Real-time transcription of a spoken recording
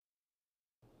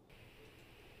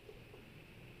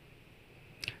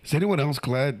Is anyone else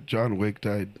glad John Wick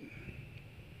died?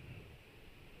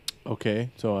 Okay,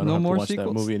 so I don't No have to more watch that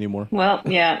sequels? movie anymore. Well,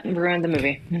 yeah, ruined the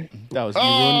movie. That was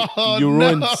Oh, you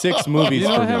ruined no. 6 movies You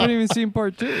know, for I haven't me. even seen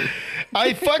part 2.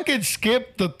 I fucking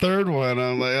skipped the third one.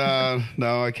 I'm like,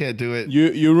 no, I can't do it.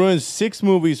 You ruined 6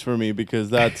 movies for me because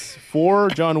that's 4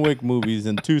 John Wick movies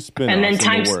and 2 spin-offs. And then in the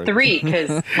times works. 3,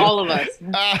 because all of us.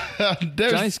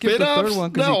 There's Johnny skipped the spin-offs? third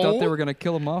one because no. he thought they were going to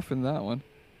kill him off in that one.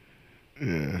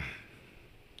 Yeah,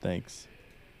 Thanks.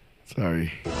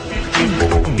 sorry.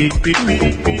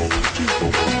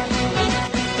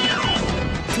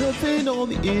 Surfing on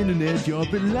the internet,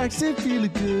 jumping likes and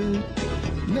feeling good.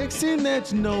 Next thing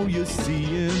that you know, you're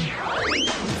seeing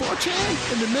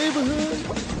 4chan in the neighborhood.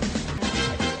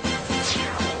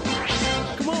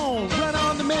 Come on, run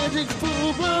on the magic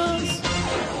fool bus.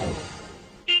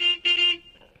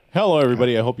 Hello,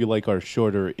 everybody. I hope you like our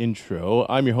shorter intro.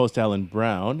 I'm your host, Alan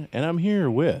Brown, and I'm here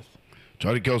with...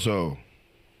 Johnny Kelso.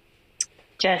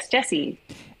 Jesse.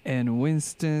 And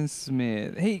Winston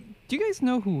Smith. Hey, do you guys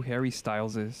know who Harry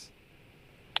Styles is?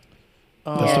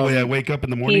 That's the way I wake up in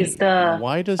the morning. He's the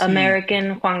Why does he-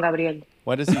 American Juan Gabriel.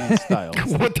 Why does he use Styles?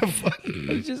 What the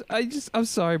fuck? I'm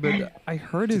sorry, but I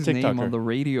heard his a name TikToker. on the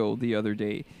radio the other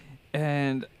day,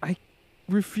 and I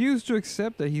refuse to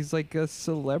accept that he's like a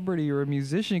celebrity or a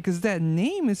musician because that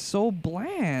name is so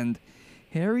bland.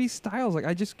 Harry Styles, like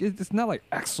it's not like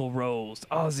Axl Rose,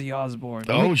 Ozzy Osbourne,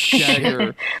 Oh, Mick shit.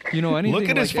 Jagger, you know anything. Look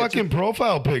at like his that. fucking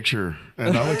profile picture,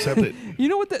 and I'll accept it. You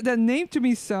know what? That name to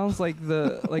me sounds like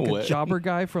a What? jobber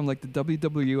guy from like the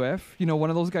WWF. You know, one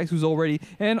of those guys who's already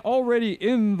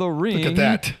in the ring.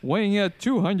 that. Weighing at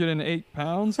 208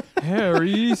 pounds,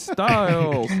 Harry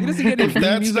Styles. He doesn't get If any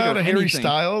that's music not or a Harry anything.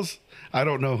 Styles, I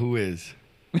don't know who is.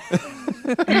 Look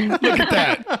at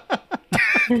that.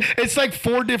 It's like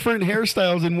 4 different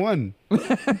hairstyles in one.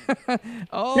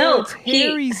 Oh, No, it's he-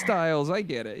 Harry Styles. I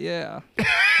get it. Yeah.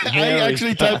 I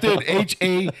actually typed in Hairy.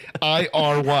 And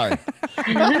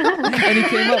he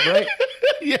came up, right?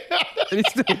 Yeah. And he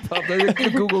still popped up.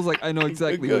 Google's like, I know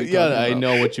exactly what you're Yeah, talking I about.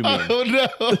 know what you mean. Oh no.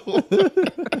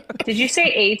 Did you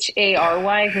say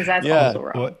Hary? Because that's Yeah. also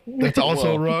wrong. What? That's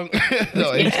also Well. wrong.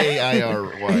 No, Hairy.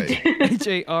 Hare.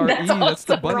 That's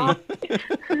the bunny.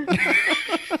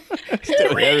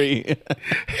 Still Harry.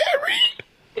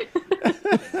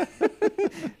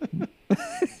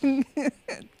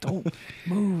 Don't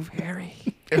move, Harry.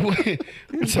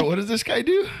 So what does this guy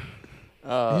do? He's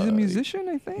a musician,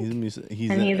 I think. He's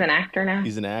And he's an actor now.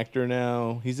 He's an actor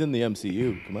now. He's in the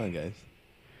MCU. Come on, guys.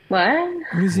 What?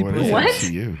 What is he What playing? is What?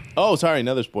 MCU? Oh, sorry.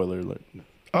 Another spoiler alert.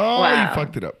 Oh, Wow. you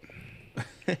fucked it up.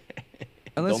 Unless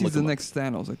Don't he's look the him up. next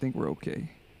Thanos, I think we're okay.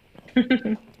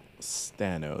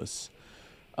 Thanos.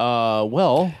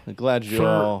 Well, I'm glad you For-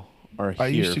 all are here. I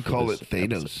used to for call this it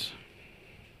Thanos. episode.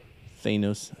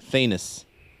 Thanos.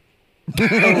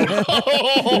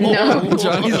 No.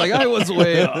 Johnny's like, I was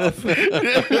way off.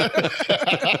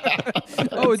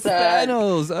 Oh, it's Sad.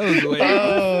 Thanos. I was way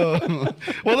off. Oh.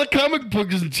 Well, the comic book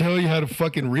doesn't tell you how to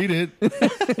fucking read it.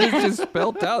 It's just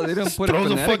spelled out. They don't put it Throws a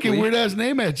phonetically. fucking weird ass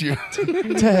name at you. To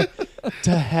The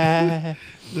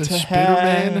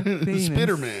Spitterman. Thanos.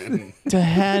 Spitterman.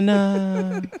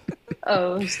 Hannah.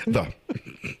 Oh, The.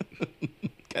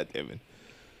 God damn it.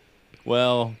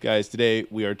 Well, guys, today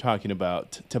we are talking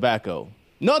about tobacco.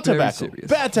 Not Very tobacco.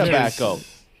 serious. Bad tobacco.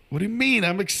 What do you mean?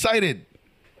 I'm excited.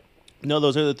 No,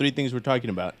 those are the 3 things we're talking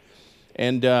about.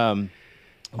 And,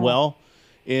 well,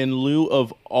 in lieu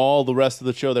of all the rest of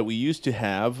the show that we used to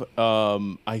have,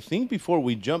 I think before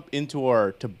we jump into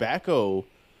our tobacco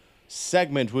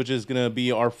segment, which is going to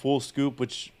be our full scoop,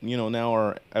 which, you know, now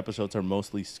our episodes are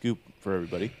mostly scoop for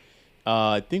everybody,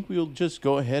 I think we'll just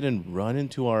go ahead and run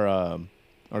into our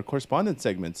correspondence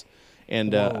segments.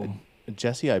 And, Whoa.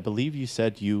 Jesse, I believe you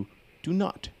said you do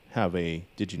not have a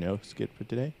Did You Know skit for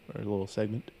today, or a little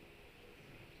segment.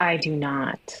 I do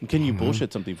not. Can you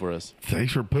bullshit something for us?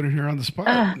 Thanks for putting her on the spot.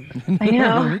 I we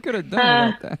know. could have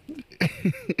done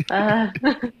without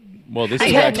that. Well, this I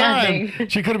is got actually, nothing.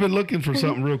 She could have been looking for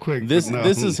something real quick. this but no.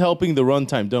 this is helping the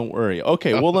runtime. Don't worry.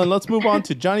 Okay, well then let's move on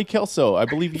to Johnny Kelso. I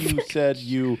believe you said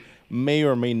you may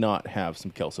or may not have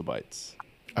some Kelso bites.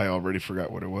 I already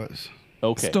forgot what it was.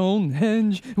 Okay.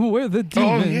 Stonehenge, where the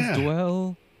demons yeah.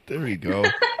 dwell. There you go.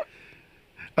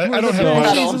 I Where don't the have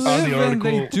much banshees on the live and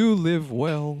they article. do live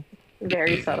well.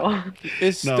 Very subtle.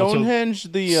 Is No, so- Stonehenge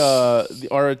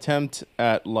our attempt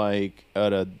at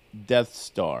a Death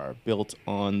Star built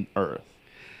on Earth,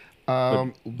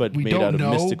 but we made don't out of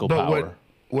know, mystical but power?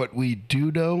 What we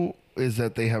do know is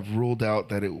that they have ruled out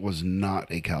that it was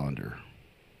not a calendar.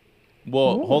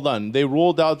 Well, hold on. They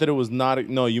ruled out that it was not.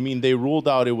 No, you mean they ruled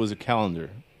out it was a calendar.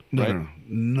 No, right? no,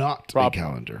 no, not Prop- a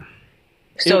calendar.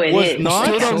 So it was is. not.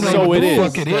 Still don't know So what it the is.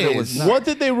 fuck it But it is. was not. What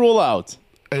did they rule out?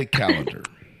 A calendar.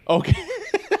 Okay.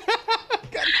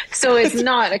 So it's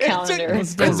not a It took, calendar.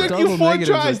 Let's it go. took Double you 4 negatives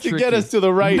tries are to get tricky. us to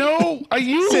the right. No, I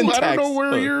Syntax. don't know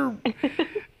where you're.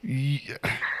 Yeah.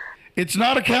 It's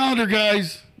not a calendar,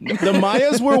 guys. The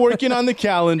Mayas were working on the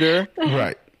calendar,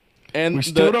 Right. and We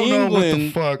still the don't know what the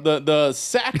England, fuck. the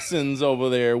Saxons over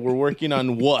there were working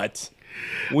on what?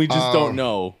 We just don't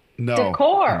know. No.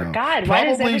 Decor. no. God, why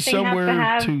does Probably everything have to somewhere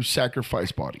have- to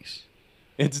sacrifice bodies.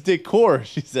 It's decor,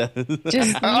 she says.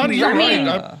 Just, You're I mean,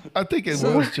 right. I think it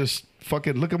was just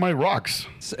fucking look at my rocks.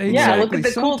 yeah, look Exactly. at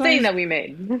the cool thing Sometimes that we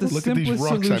made. the Look at these simplest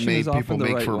rocks I solution made is often people the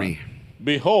make right for one. me.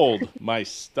 Behold my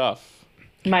stuff.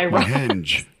 My My rock.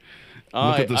 hinge.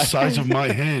 Look at the size of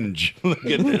my hinge. Look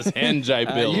at this hinge I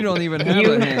built. You don't even have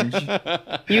a hinge.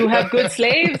 You have good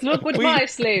slaves? Look what We- my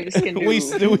slaves can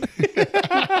do.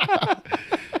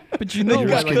 But you know You're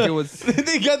what? Like asking- it was.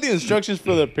 They got the instructions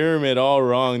for the pyramid all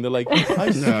wrong. They're like, I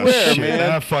Oh, swear, shit.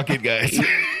 man. Fuck it, guys.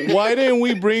 Why didn't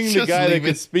we bring the Just guy that leave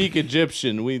could it. speak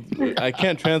Egyptian? I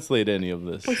can't translate any of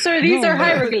this. Sir, these No, are but-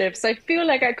 hieroglyphs. I feel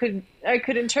like I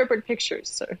could interpret pictures,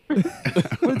 sir. But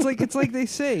it's like they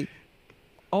say,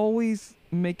 always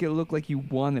make it look like you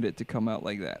wanted it to come out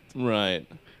like that. Right.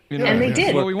 You know, And they yeah.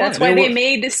 did. what we That's wanted. why There they were-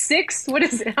 made 6. What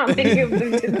is it? How many of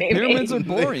them did they Pyramids are make?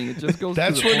 boring. It just goes.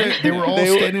 That's to the when point. they were all They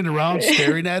were- standing around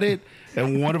staring at it,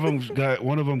 and one of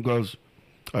them goes,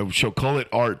 "I shall call it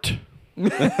art."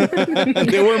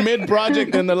 They were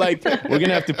mid-project and they're like, we're going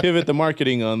to have to pivot the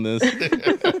marketing on this. Well,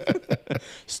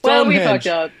 we Stonehenge. fucked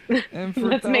up. And for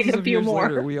Let's make thousands a of few years more.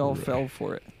 later, we all fell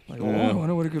for it. Like, oh, Yeah. I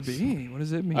wonder what it could be. What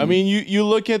does it mean? I mean, you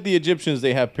look at the Egyptians,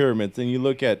 they have pyramids, and you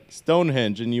look at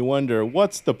Stonehenge and you wonder,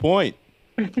 what's the point?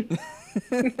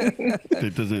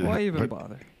 It doesn't. why even but-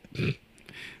 bother?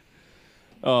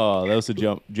 Oh, that was a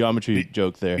geometry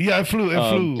joke there. Yeah, it flew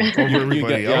over You everybody.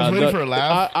 got- I yeah, was waiting for a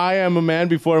laugh. I am a man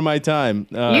before my time.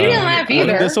 You didn't laugh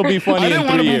either. This will be funny I in didn't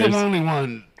want 3 to be years. the only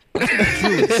one.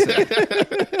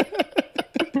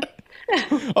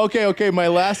 Okay. My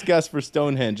last guess for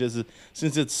Stonehenge is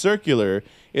since it's circular,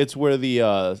 it's where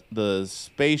the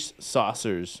space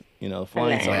saucers, the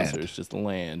flying Land. saucers, just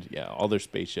land. Yeah, all their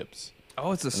spaceships.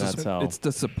 Oh, it's that's how- it's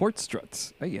the support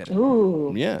struts. I get it.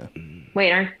 Ooh. Yeah.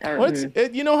 Wait, aren't What's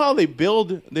you know how they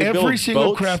build Every build single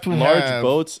boats, craft we large have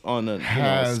boats on a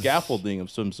has- scaffolding of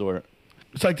some sort.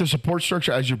 It's like the support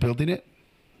structure as you're building it.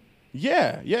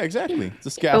 Yeah, exactly. It's a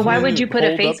but scaffolding. why would you put a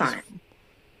hold face up- on it?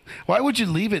 Why would you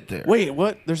leave it there? Wait,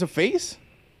 what? There's a face?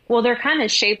 Well, they're kind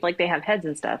of shaped like they have heads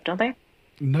and stuff, don't they?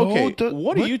 No. Okay,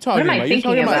 what are you talking am I about? You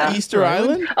thinking talking about about? Easter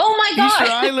Island? Oh my Easter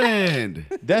god! Island.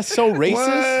 That's so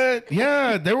racist. What?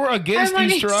 Yeah, they were against I'm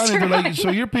on Easter Easter Island. They're like, Island. so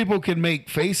your people can make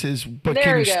faces, but There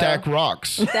can we go. stack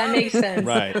rocks. That makes sense.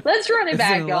 Right. Let's run it It's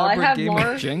back, an y'all. I elaborate have game more.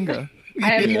 of Jenga. I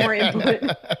have more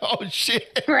input. Oh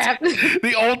shit! Crap.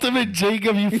 The ultimate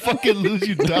Jacob, you fucking lose,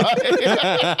 you die.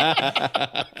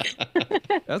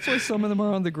 That's why some of them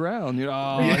are on the ground.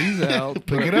 Oh, he's out.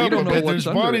 Pick But it you up. I don't know bet what's there's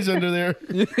under bodies it. under there.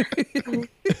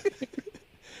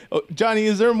 Oh, Johnny,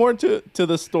 is there more to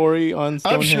the story on I'm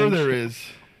Stonehenge? sure there is.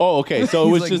 Oh, okay. So it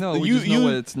He's was like, just no, we you just know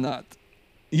what it's not.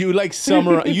 you like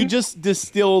summarize. You just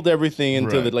distilled everything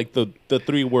into Right. the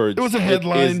 3 words. It was a It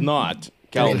headline. is not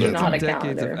calendar. It's not a Decades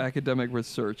calendar. of academic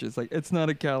research. It's like it's not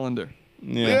a calendar.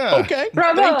 Yeah. Okay.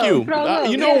 Bravo, Thank you. bravo,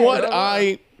 You know yeah, what?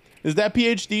 bravo. Is that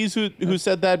PhDs who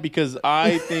said that? Because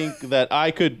I think that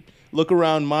I could look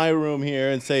around my room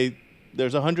here and say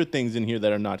there's 100 things in here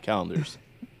that are not calendars.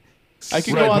 I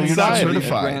could Right, go but you're not outside.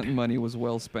 certified. Grant money was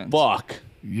well spent. Fuck.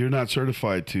 You're not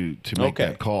certified to make Okay.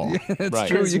 that call. That's Right.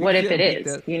 true. Because You what if can't it make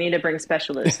is? that. You need to bring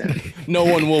specialists in. No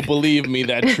one will believe me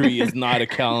that tree is not a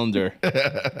calendar.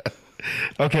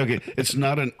 Okay. It's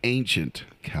not an ancient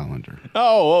calendar.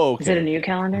 Oh, Is it a okay. new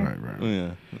calendar? Right.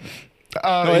 Yeah.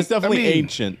 No, it's definitely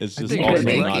ancient. It's I just think also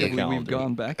make not a collectively calendar. we've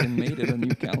gone back and made it a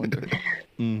new calendar.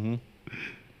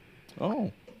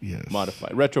 Oh. Yes. Modify,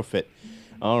 retrofit.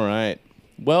 All right.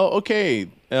 Well, okay.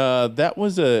 That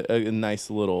was a nice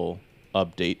little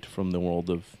update from the world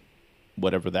of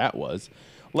whatever that was.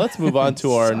 Let's move on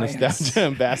to our Science. nostalgia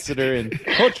ambassador and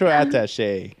cultural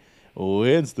attaché,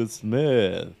 Winston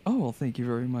Smith. Oh, well, thank you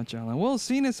very much, Alan. Well,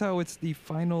 seeing as how it's the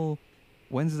final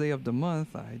Wednesday of the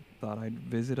month, I thought I'd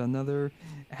visit another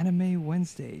Anime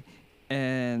Wednesday.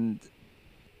 And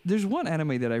there's one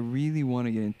anime that I really want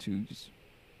to get into just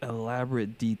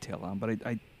elaborate detail on, but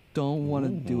I don't want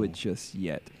to do it just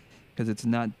yet because it's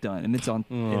not done. And it's on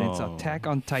and it's Oh. Attack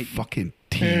on Titan. Fucking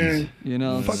tease. You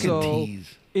know, Fucking so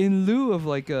tease. in lieu of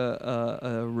like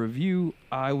a review,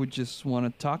 I would just want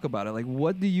to talk about it. Like,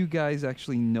 what do you guys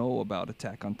actually know about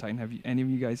Attack on Titan? Have any of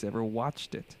you guys ever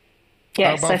watched it?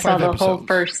 Yes, About I saw 5 the whole episodes.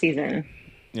 first season.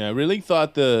 Yeah, I really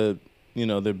thought there'd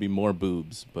be more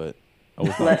boobs, but I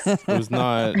was Less. not, it was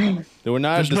not. They were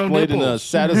not There's no displayed in a nipples.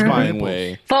 satisfying Nipples.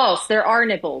 way. False. There are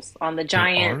nipples on the There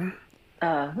giant.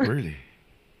 are? Really?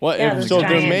 What? Yeah, if, those so if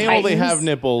they're giant male, they titans. have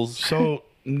nipples. So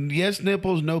yes,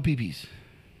 nipples, no peepees.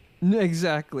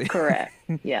 Exactly. Correct.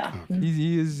 Yeah.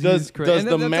 He is Does correct. does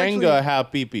And the that's manga actually-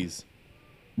 have peepees?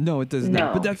 No, it does not.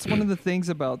 No. But that's one of the things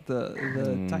about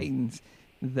the Titans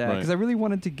that Right. because I really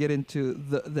wanted to get into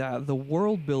the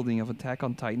world building of Attack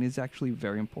on Titan is actually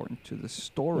very important to the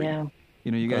story. Yeah.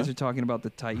 You know, you guys Okay. are talking about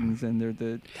the Titans and they're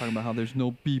talking about how there's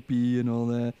no BP and all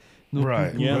that. No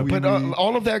Right. pee-pee, Yeah. But wee-wee.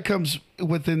 all of that comes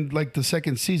within like the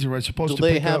second season, right? Supposed Do to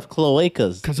they pick have up.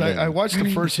 cloacas? Because I watched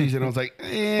the first season, I was like, I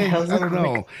hell's a don't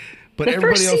know. But The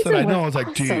everybody first else that I season know was is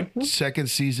like, dude, awesome. second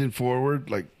season forward,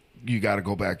 like you got to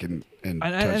go back and touch And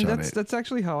on that's it. that's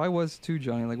actually how I was too,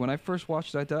 Johnny. Like when I first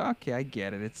watched it, I thought, okay, I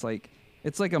get it. It's like a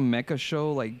mecha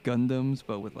show like Gundams,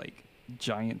 but with like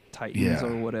giant titans Yeah.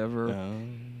 or whatever.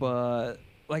 But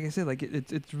like I said, like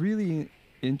it's really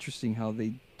interesting how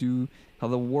they do how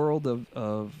the world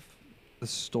of the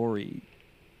story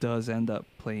does end up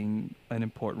playing an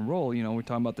important role. You know, we're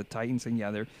talking about the Titans, and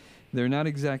yeah, they're not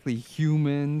exactly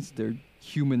humans. They're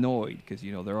humanoid because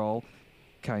you know they're all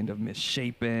kind of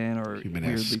misshapen or weirdly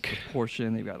Humanesque.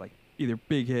 proportioned. They've got like either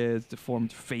big heads,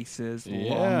 deformed faces,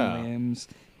 Yeah. long limbs,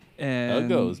 and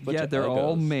Uggos, bunch yeah, of they're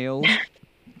all uggos. males.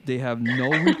 They have no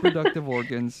reproductive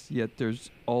organs, yet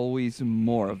there's always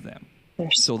more of them.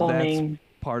 They're So spawning. that's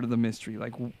part of the mystery.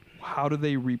 Like, how do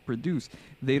they reproduce?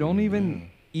 They don't even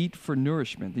eat for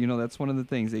nourishment. You know, that's one of the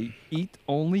things. They eat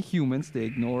only humans. They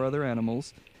ignore other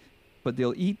animals. But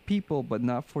they'll eat people, but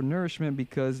not for nourishment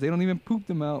because they don't even poop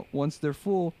them out. Once they're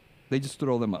full, they just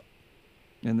throw them up.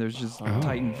 And there's just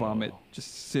Titan vomit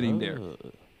just sitting there. Oh.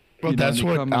 Well, you know, that's they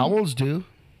what come in- owls do.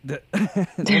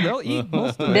 They'll eat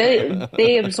most of it.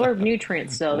 They absorb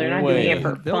nutrients, though. They're not doing it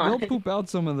for They'll fun. poop out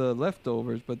some of the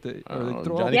leftovers, but they Oh,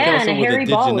 throw out. Johnny Yeah, Tell us and a what hairy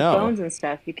did ball you with know? bones and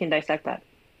stuff. You can dissect that.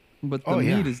 But the Oh,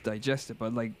 yeah. meat is digested.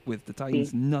 But like with the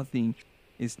Titans, nothing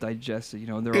is digested. You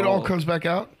know, they're It all comes back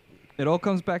out. It all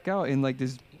comes back out in like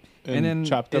this, and then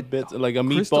chopped up it bits, like a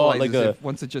meatball, crystallizes like a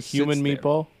once it just human sits there.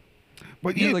 meatball.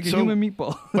 But Yeah, like a so- human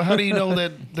meatball. But how do you know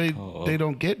that they Oh. they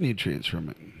don't get nutrients from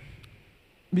it?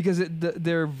 Because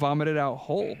they're vomited out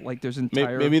whole. Like there's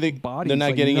entire Maybe bodies. they're not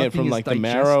like, getting it nothing from is like the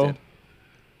marrow.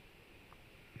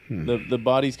 digested. The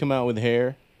bodies come out with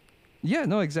hair. Yeah,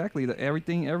 no, exactly.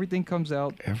 Everything comes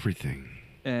out, Everything.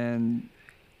 and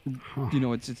you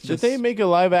know it's Did just they make a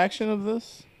live action of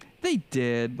this? They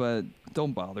did, but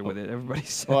don't bother with it. Everybody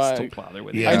says Well, I- don't bother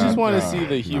with Yeah, I it. just want to no, see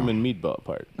the no. human meatball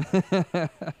part.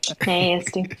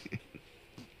 Nasty.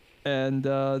 And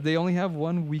they only have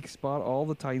one weak spot. All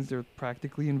the Titans, they're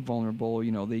practically invulnerable.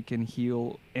 You know, they can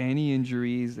heal any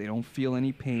injuries. They don't feel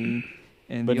any pain.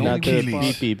 And But the only not the weak spot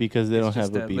BB because they is don't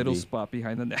just have a that little BB. spot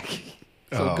behind the neck.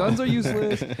 So Oh. guns are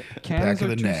useless. Cannons of are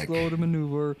the too neck. slow to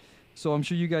maneuver. So I'm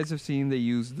sure you guys have seen they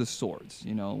use the swords,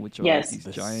 you know, which are Yes. like these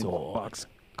The giant sword. box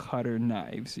cutter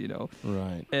knives, you know.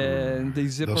 Right. And they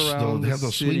zip Those, around they the have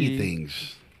those city. swingy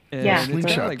things. And Yeah. it's kind of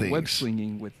Slingshot like web things.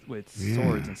 slinging with Yeah.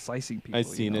 swords and slicing people. I've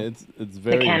you seen know? it. It's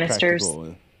very canisters.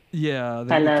 practical. Yeah, I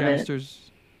the love it. canisters.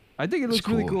 I think it It's looks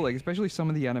really cool. cool, like especially some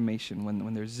of the animation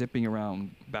when they're zipping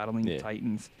around battling Yeah.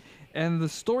 titans. And the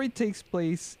story takes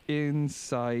place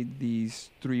inside these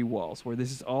three walls, where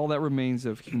this is all that remains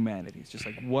of humanity. It's just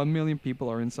like 1 million people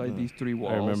are inside these three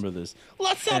walls. I remember this.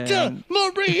 And-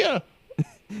 Maria.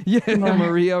 Yeah,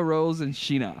 Maria, Rose, and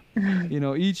Sheena. You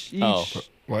know, each Oh.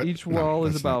 What? each No, wall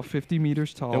is that's about 50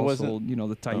 meters tall, so wasn't- you know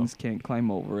the Titans can't climb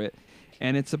over it.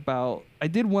 And it's about. I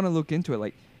did want to look into it,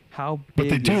 like how But they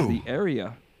big is do. the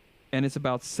area, and it's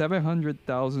about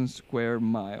 700,000 square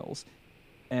miles.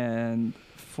 And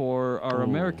for our Oh.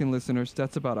 American listeners,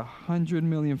 that's about 100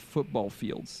 million football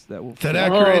fields. That will. Is that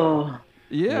accurate? Oh,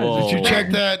 Yeah, Whoa. Did you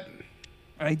check that?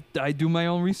 I do my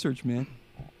own research, man.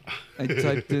 I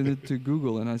typed it into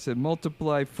Google and I said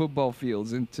multiply football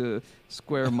fields into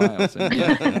square miles. And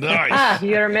yeah, Nice.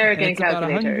 your and American it's about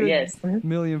calculator. 100 Yes. Mhm.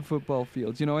 million football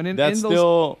fields. You know, and in That's those,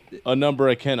 still a number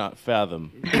I cannot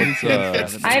fathom.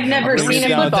 It's, I've never How seen a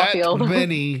many- football that field.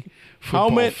 many how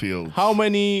football many? fields.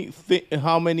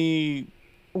 How many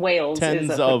whales is a tens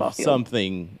football of field.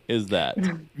 something is that?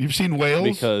 You've seen whales?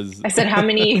 Because I said, how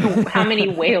many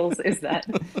whales is that?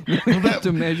 We have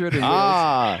to measure it in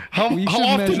whales. how We should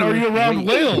often measure are you around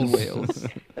weight in whales? whales.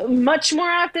 Much more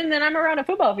often than I'm around a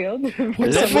football field. What the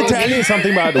let me fuck? tell you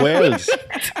something about whales.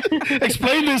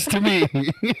 Explain this to me.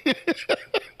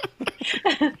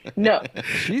 No.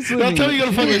 She's They'll living tell you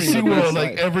to fucking she's living SeaWorld the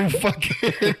like best every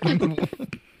fucking.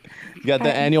 You got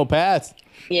the annual pass.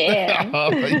 Yeah.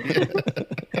 Oh, yeah.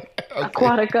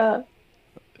 Aquatica.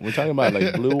 We're talking about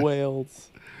like blue whales.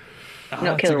 life.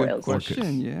 No, That's killer a good whales.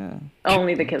 question, yeah.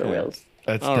 Only the killer whales.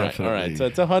 That's All right, definitely. all right. So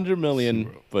it's 100 million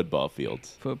SeaWorld. football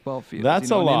fields. Football fields. That's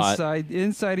you know, a and lot.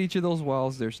 Inside each of those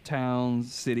walls, there's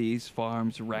towns, cities,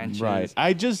 farms, ranches. Right.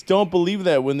 I just don't believe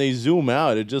that when they zoom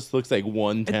out, it just looks like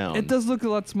one town. It does look a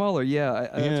lot smaller, yeah.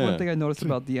 That's Yeah. one thing I noticed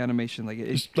about the animation. Like it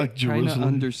It's like kind of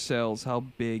Jerusalem. undersells how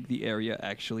big the area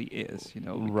actually is. You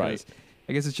know, because Right.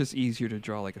 I guess it's just easier to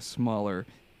draw like a smaller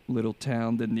little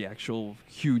town than the actual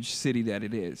huge city that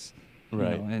it is. you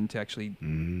Right. know, and to actually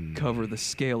Mm. cover the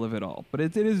scale of it all. But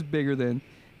it is bigger than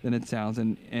it sounds.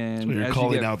 And So you're as you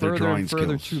calling get out their further drawing and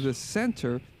further skills. to the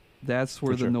center, that's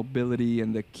where For the sure. nobility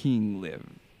and the king live.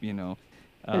 You know,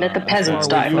 Let the as peasants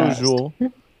far die away- first. Usual.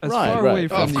 as Right, far right. away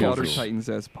from Of the outer course. titans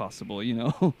as possible, you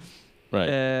know. Right.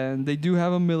 And they do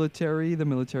have a military. The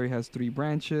military has 3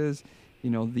 branches.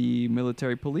 You know, the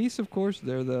military police, of course,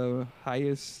 they're the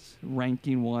highest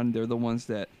ranking one. They're the ones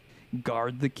that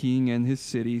guard the king and his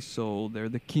city. So they're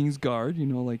the king's guard, you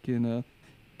know, like in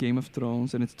Game of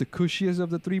Thrones. And it's the cushiest of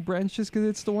the 3 branches because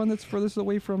it's the one that's furthest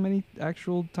away from any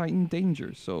actual titan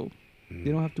danger. So they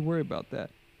don't have to worry about that.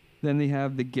 Then they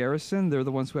have the garrison. They're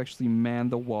the ones who actually man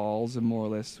the walls and more or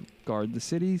less guard the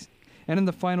cities. And then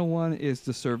the final one is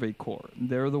the Survey Corps.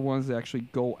 They're the ones that actually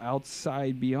go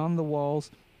outside beyond the walls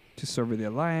to survey their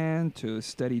land, to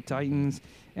study titans,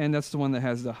 and that's the one that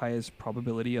has the highest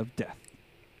probability of death.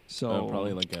 So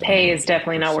Probably like a Pay is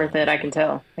definitely not worth it. I can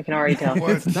tell. I can already tell.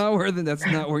 What? it's not worth it. That's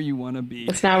not where you want to be.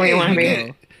 It's not where you want to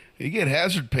Hey, be. you get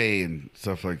hazard pay and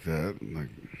stuff like that. Like,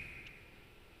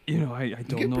 You know, I you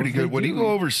don't get know. pretty if they good when you do. go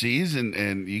overseas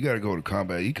and you got to go to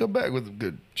combat. You come back with a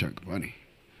good chunk of money.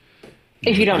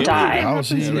 If you don't Your die.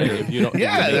 houses, Yeah, if you don't-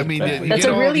 yeah, I mean, Exactly. you That's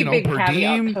get a all, really you know, big per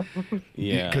diem. caveat.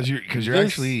 Yeah. Because you're This-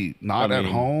 actually not I at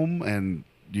mean- home, and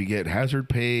you get hazard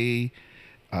pay.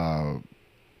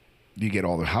 You get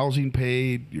all the housing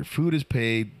paid. Your food is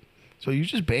paid. So you're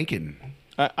just banking.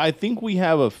 I think we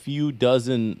have a few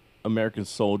dozen American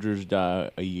soldiers die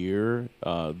a year.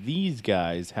 These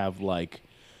guys have like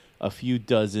a few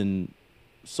dozen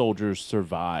soldiers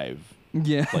survive.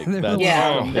 Yeah, Like they're that's, the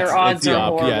Yeah, ones- their it's odds the are Yeah,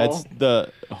 horrible. it's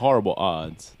the horrible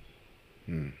odds.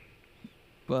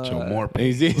 but So more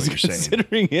pay. He's is what you're saying.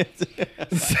 considering it.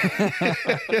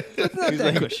 it's not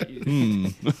that cushy.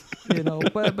 You know,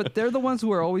 but they're the ones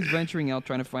who are always venturing out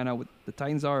trying to find out what the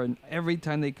titans are, and every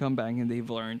time they come back and they've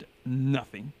learned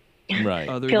nothing. Right.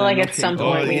 Other I feel than, like at okay, some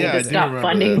go point we yeah, need I to do stop remember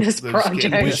funding that. this They're just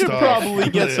getting project. We pissed should off. probably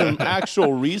get Yeah. some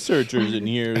actual researchers in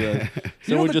here.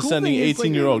 So know, we're the just cool sending thing is, like,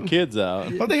 18-year-old kids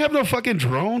out. Oh, they have no fucking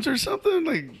drones or something?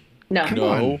 Like, No. come No.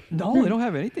 on. No, they don't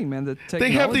have anything, man. The They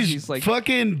technology have these is like,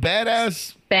 fucking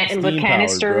badass. With Steam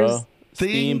canisters. powered, bro.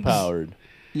 Steam things. powered.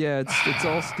 yeah, it's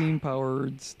all steam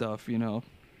powered stuff, you know.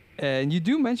 And you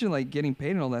do mention like getting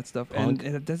paid and all that stuff, Punk.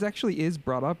 and that actually is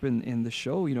brought up in the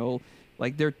show. You know,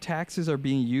 like their taxes are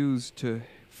being used to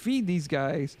feed these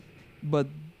guys, but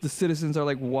the citizens are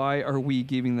like, why are we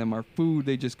giving them our food?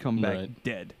 They just come back Right.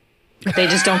 dead. They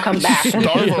just don't come back.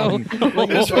 Starve You know? them.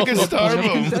 Just fucking starve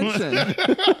them. Contention.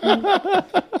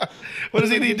 What does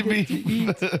he need to be?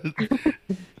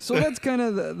 So that's kind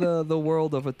of the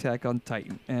world of Attack on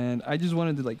Titan, and I just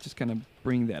wanted to like just kind of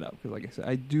bring that up because, like I said,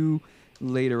 I do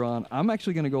later on. I'm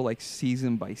actually gonna go like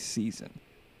season by season,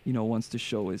 you know, once the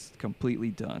show is completely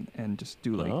done, and just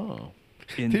do like. Oh.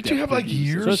 Did you have like in-depth reviews.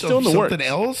 years So it's still of in the something works.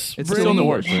 else? It's Brady? still in the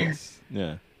works, works. right? yes.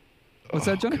 Yeah. What's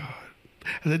that, Johnny?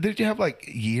 I said, did you have like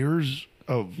years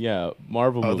of Yeah.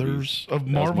 Marvel others movies. of That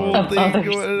was Marvel Marvel. thing Others.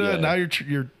 going on? Yeah. Now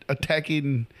you're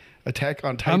attacking Attack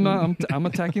on Titan. I'm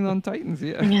attacking on Titans.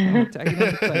 Yeah, I'm attacking on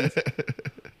the Titans.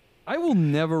 I will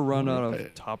never run out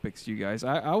of topics, you guys.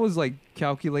 I was like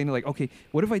calculating, like, okay,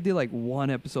 what if I did like one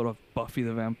episode of Buffy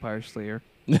the Vampire Slayer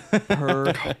per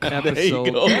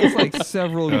episode? go. That's like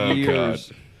several Oh,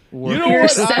 years. You know You're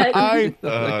what? set.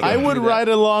 I would ride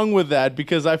along with that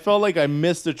because I felt like I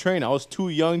missed the train. I was too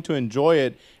young to enjoy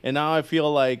it, and now I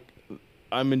feel like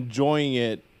I'm enjoying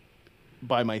it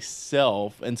by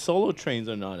myself, and solo trains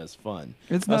are not as fun.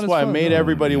 It's not That's as why I fun, made no.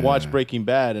 everybody watch Breaking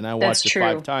Bad, and I That's watched it true.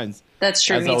 5 times. That's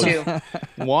true. As I Me was too.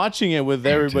 Watching it with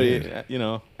everybody, you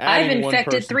know, I've adding one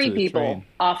infected person 3 to the people train.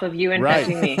 off of you Right.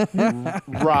 infecting me.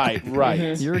 Right.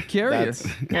 You're a carrier. That's-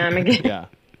 Yeah. yeah.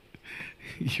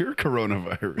 You're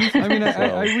coronavirus. I mean, I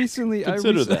So, recently,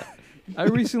 consider that. I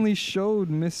recently showed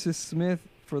Mrs. Smith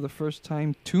for the first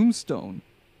time Tombstone.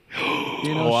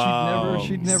 You know, Wow.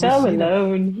 she'd never So seen it.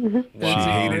 alone. She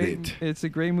Wow. hated it. It's a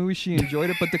great movie. She enjoyed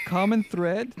it, but the common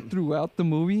thread throughout the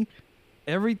movie,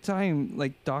 every time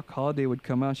like Doc Holliday would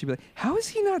come out, she'd be like, "How is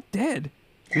he not dead?"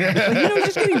 Like, you know,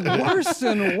 he's just getting worse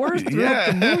and worse throughout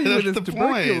the movie with his that's the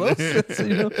point. tuberculosis.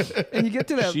 You know, and you get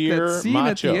to that Sheer scene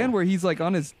macho. at the end where he's like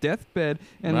on his deathbed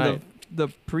and Right. the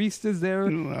priest is there, I'll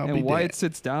be and Wyatt dead.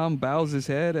 sits down, bows his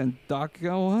head, and Doc goes,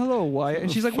 "Oh, hello, Wyatt,"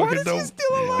 and she's like, "Why Fucking is he dope.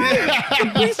 still alive?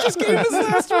 The priest just gave his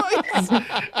last rites."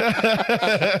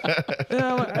 And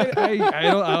I'm like,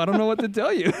 I don't know what to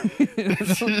tell you.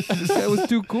 That was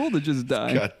too cool to just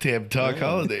die. Goddamn Doc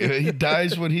Holliday. He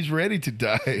dies when he's ready to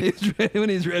die. He's ready when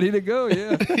he's ready to go.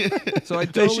 Yeah. So I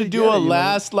They totally should get do it, a you know.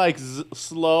 last like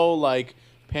slow like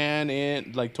pan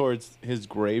in like towards his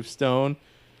gravestone,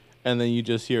 and then you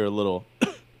just hear a little.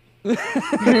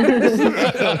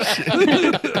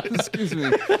 Excuse me.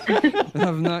 I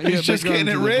have not yet He's just begun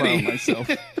getting to it defile ready. myself.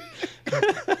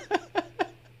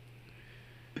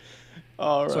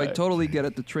 All right. So I totally get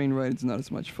it. The train ride is not as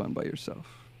much fun by yourself.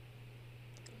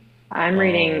 I'm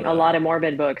reading a lot of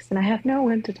morbid books, and I have no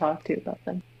one to talk to about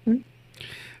them.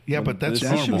 Yeah, but that's This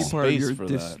That should normal. be part of Space your. for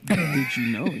Did you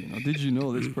know? You know? Did you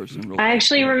know this person wrote? I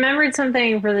actually remembered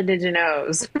something for the Did You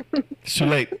Knows. It's too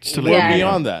late. It's too We're late. Yeah.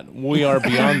 beyond that. We are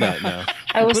beyond that now.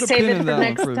 I will Put a save pin it in for that one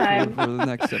next time. for the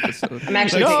next episode. I'm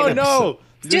actually No, taking it. no. too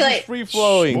This is late. free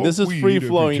flowing. This is Smoke free weed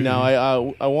flowing every now.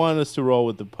 day. I want us to roll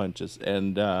with the punches,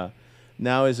 and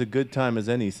now is a good time as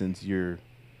any since you're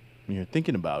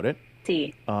thinking about it.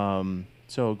 See.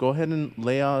 So go ahead and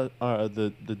lay out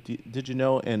the did you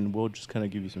know, and we'll just kind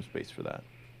of give you some space for that.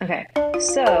 Okay,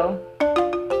 so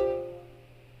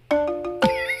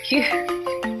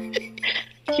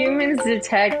humans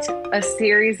detect a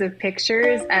series of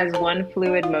pictures as one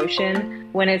fluid motion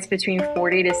when it's between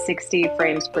 40 to 60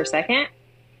 frames per second.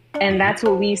 And that's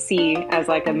what we see as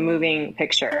like a moving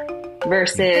picture.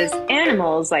 Versus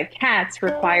animals like cats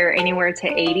require anywhere to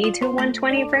 80 to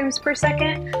 120 frames per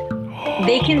second.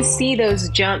 They can see those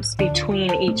jumps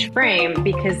between each frame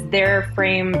because their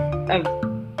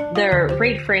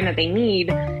rate frame that they need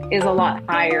is a lot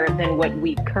higher than what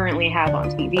we currently have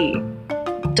on TV.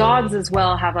 Dogs as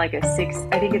well have like I think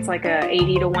it's like a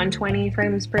 80 to 120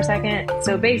 frames per second.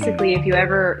 So basically, if you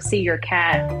ever see your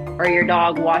cat or your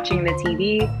dog watching the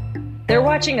TV, they're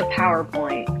watching a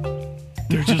PowerPoint.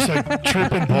 They're just like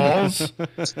tripping balls.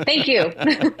 Thank you.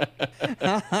 That's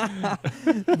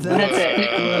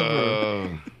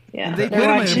it. Yeah, They they're wait a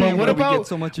minute, watching. but what we about- get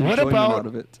so much what enjoyment about- out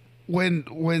of it?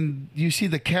 When you see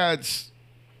the cats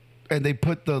and they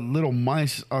put the little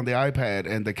mice on the iPad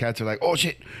and the cats are like, oh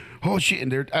shit,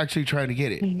 and they're actually trying to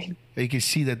get it. And you can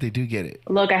see that they do get it.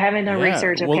 Look, I haven't done Yeah.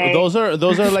 research. Well, Okay. those are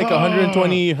like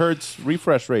 120 hertz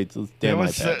refresh rates. Those damn It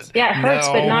was, iPads. Yeah, it hurts,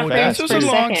 but not This frames was per a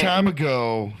long second. time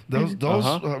ago. Those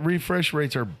Uh-huh. refresh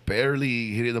rates are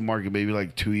barely hitting the market. Maybe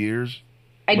like 2 years.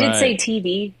 I did Right. say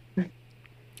TV.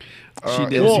 She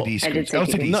did. LCD I did screens. say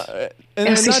LCDs. No, and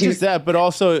Yes, not you- just that, but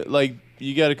also like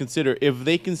you got to consider if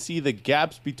they can see the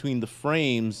gaps between the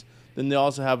frames, then they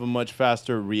also have a much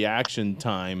faster reaction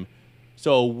time.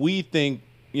 So we think,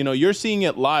 you're seeing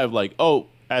it live, like, oh,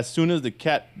 as soon as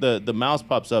the mouse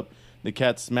pops up, the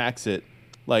cat smacks it.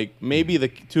 Like maybe the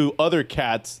two other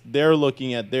cats, they're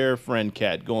looking at their friend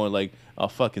cat, going like, "Oh,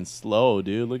 fucking slow,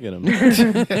 dude! Look at him."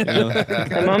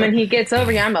 The moment he gets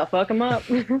over you, I'm gonna fuck him up.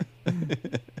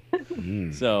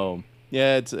 So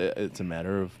yeah, it's a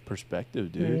matter of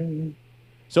perspective, dude.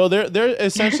 So they're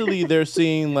essentially they're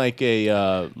seeing like a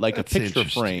That's picture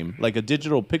interesting. frame, like a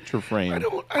digital picture frame.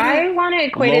 I want to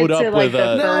equate it Load to up like with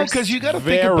the a- No, first. because you got to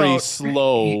think Very about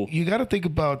slow. You got to think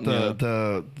about Yeah.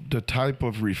 the type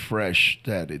of refresh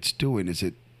that it's doing. Is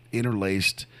it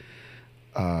interlaced,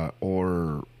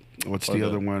 or what's Or the the-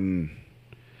 other one?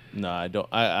 No, I don't.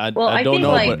 I Well, I don't think,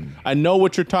 know, like- but I know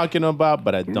what you're talking about,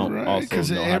 but I don't also Because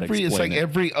know how to explain it's like it.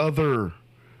 every other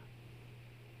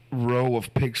row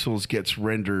of pixels gets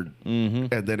rendered, Mm-hmm.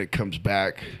 and then it comes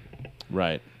back.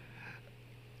 Right.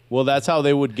 Well, that's how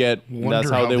they would get. Wonder That's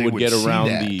how how they they would would get see around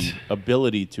that. the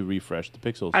ability to refresh the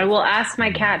pixels. I will ask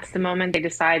my cats the moment they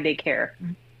decide they care.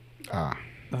 Ah,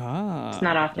 Ah. It's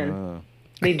not often.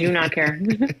 They do not care.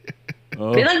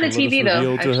 Oh, They like the let us TV though,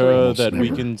 reveal to actually. her Almost that we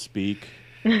never. can speak.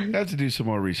 I have to do some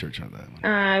more research on that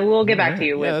one. We'll get back to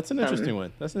you with Yeah, that's an some interesting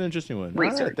one. That's an interesting one.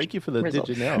 research All right, thank you for the results.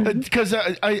 digit now. Because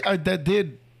I that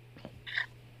did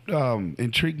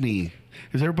intrigue me.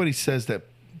 Because everybody says that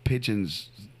pigeons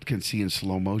can see in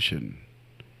slow motion.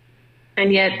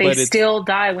 And yet they But it's- still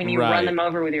die when you right. run them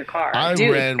over with your car. I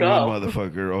Dude, ran go. one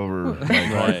motherfucker over like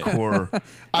Right. hardcore.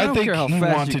 I don't think care how he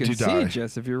fast wanted you can to die. see,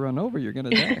 Jess. If you run over, you're gonna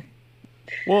die.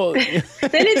 Well, Then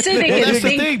it's so they Well, can that's the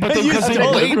think. thing, but You because they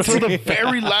stole it wait from until me. the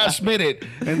very last minute,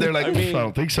 and they're like, I mean- I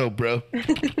don't think so, bro.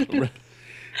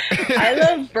 I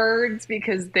love birds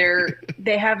because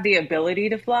they have the ability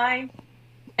to fly,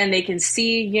 and they can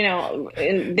see,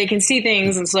 and they can see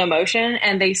things in slow motion,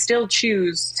 and they still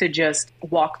choose to just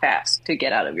walk fast to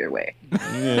get out of your way.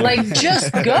 Like,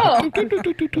 just go.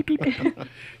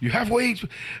 You have wings.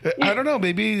 I don't know.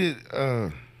 Maybe.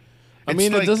 I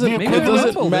mean, like it doesn't. the Maybe It they're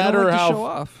equivalent- doesn't rebel. They don't matter like to how. show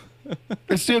off.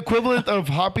 It's the equivalent of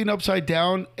hopping upside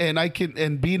down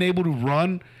and being able to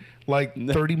run like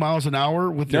 30 miles an hour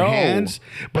with your No. hands,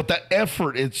 but the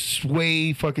effort it's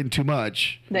way fucking too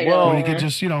much. They Well, When go. you could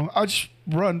just, I'll just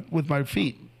run with my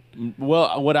feet.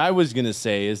 Well, what I was gonna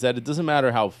say is that it doesn't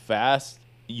matter how fast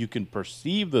you can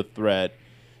perceive the threat.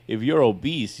 If you're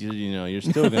obese, you're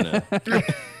still gonna take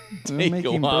a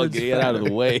making while to birds get out of the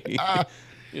fatter. way.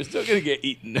 You're still gonna get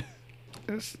eaten.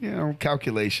 It's,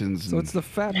 calculations. So it's the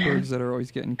fat birds that are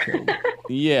always getting killed.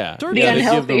 Yeah, Turkey. you gotta give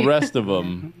Unhealthy. the rest of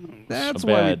them. That's A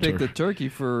why we bad picked the turkey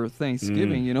for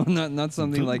Thanksgiving. Not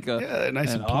something like nice an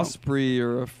and plump. osprey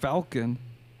or a falcon.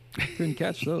 Couldn't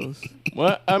catch those.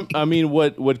 Well, I mean,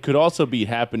 what could also be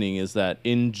happening is that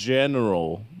in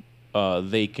general,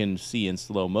 they can see in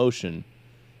slow motion,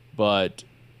 but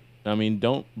I mean,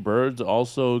 don't birds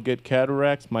also get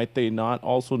cataracts? Might they not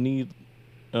also need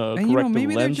And corrective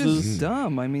maybe lenses? they're just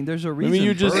dumb. I mean, there's a reason.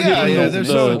 you just birds Yeah, are yeah, so there's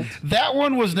old. that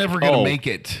one was never going to Oh. make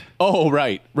it. Oh,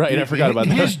 right. I forgot about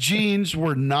His that. genes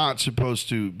were not supposed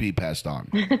to be passed on.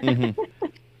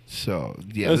 So,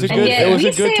 yeah. It was a there's good- And yet, it was we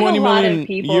a good save 20 a lot million of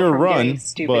people year from run, doing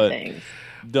stupid but- things.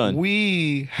 Done.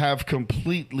 We have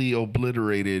completely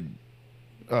obliterated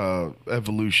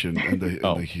evolution and the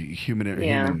Oh. human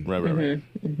Yeah. Right.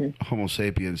 Homo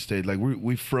sapiens state. Like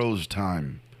we froze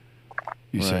time,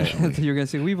 essentially. You're gonna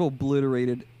say we've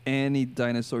obliterated any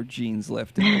dinosaur genes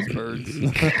left in those birds.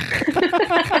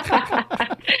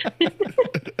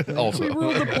 Also, We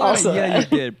ruled the planet. Also. Yeah, you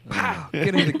did. Pow!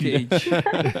 Get in the cage.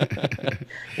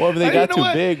 Well, if they You got know too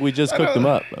what? big, we just cooked them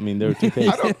up. I mean, they were too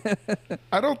big.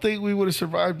 I don't think we would have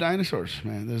survived dinosaurs,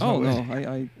 man. There's Oh no no,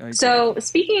 way. I So,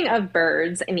 speaking of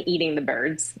birds and eating the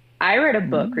birds, I read a Mm-hmm.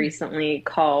 book recently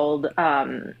called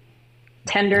Tender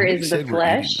Nobody is the said we're eating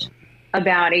Flesh them.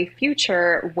 about a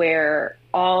future where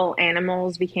all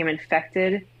animals became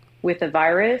infected with a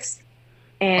virus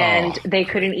and Oh. they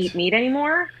couldn't eat meat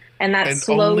anymore. And that And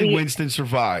slowly only Winston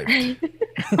survived.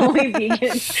 only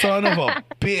vegans. Son of a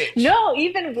bitch. No,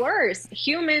 even worse.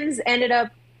 Humans ended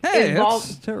up Hey, evolved.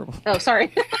 that's terrible. Oh,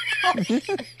 sorry.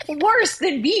 Worse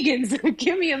than vegans.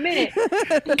 Give me a minute.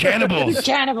 Cannibals.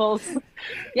 Cannibals.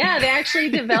 Yeah, they actually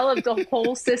developed a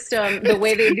whole system the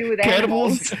way they do with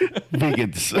Cannibals. animals.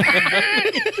 Vegans.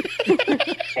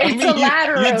 It's a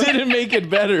ladder You of didn't make it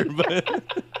better, but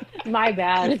my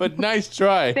bad. nice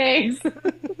try. Thanks.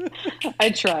 I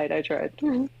tried.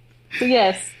 So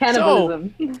yes,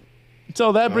 cannibalism.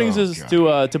 So that brings Oh, us God.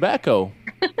 to tobacco.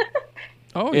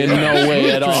 Oh In yeah. no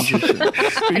way at all.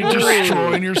 You're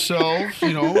destroying yourself,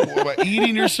 by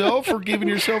eating yourself or giving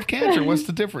yourself cancer. What's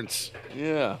the difference?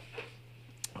 Yeah.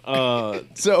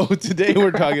 So today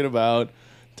we're talking about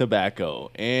tobacco,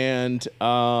 and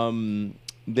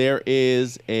there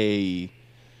is a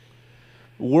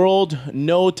World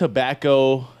No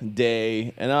Tobacco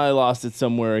Day, and I lost it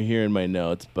somewhere here in my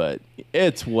notes, but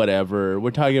it's whatever. We're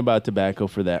talking about tobacco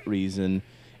for that reason,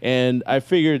 and I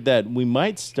figured that we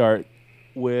might start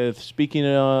with speaking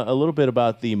a little bit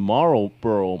about the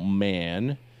Marlboro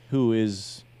Man, who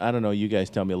is, I don't know, you guys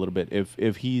tell me a little bit,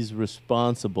 if he's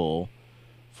responsible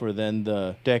for then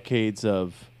the decades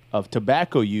of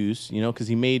tobacco use, because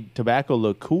he made tobacco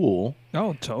look cool,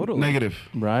 Oh, totally. Negative.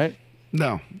 right?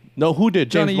 No. No, who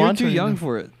did? James Johnny, you're Bond? too young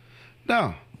for it.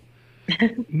 No.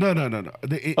 No.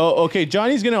 Oh, okay.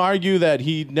 Johnny's going to argue that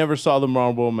he never saw the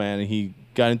Marlboro Man and he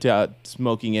got into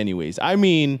smoking anyways. I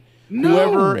mean, No.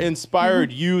 whoever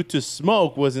inspired you to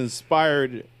smoke was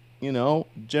inspired,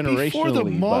 generationally. Before the by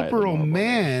Marlboro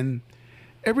Man,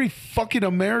 every fucking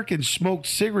American smoked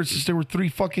cigarettes since they were 3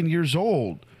 fucking years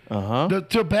old. Uh-huh. The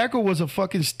tobacco was a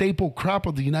fucking staple crop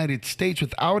of the United States.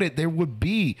 Without it, there would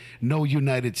be no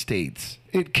United States.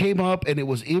 It came up and it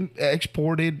was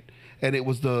exported, and it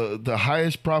was the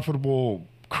highest profitable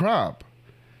crop.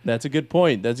 That's a good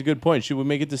point. That's a good point. Should we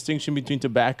make a distinction between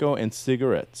tobacco and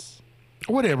cigarettes?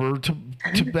 Whatever.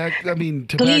 Tobacco. I mean,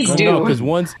 tobacco. Please do. No, because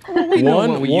one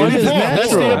what we is use.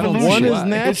 That's the natural. evolution. One is It's the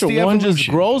natural. One just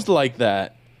evolution. grows like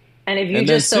that. And if you And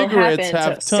then just so cigarettes happen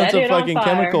have to tons set of it on fucking fire,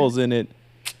 chemicals in it.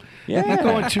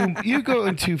 You're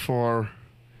going too far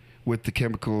with the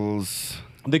chemicals.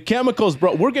 The chemicals,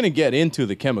 bro. We're gonna get into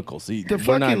the chemicals. The We're not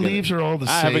fucking gonna- leaves are all the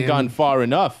I same. haven't gone far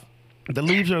enough. The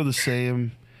leaves are the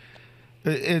same.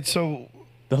 It's so.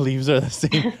 The leaves are the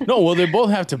same. No, well, they both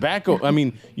have tobacco. I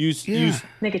mean, you Yeah.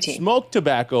 nicotine. smoke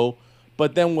tobacco,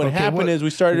 but then what Okay, happened what- is we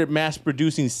started mass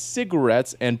producing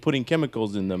cigarettes and putting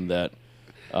chemicals in them that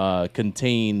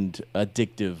contained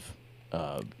addictive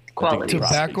Qualities.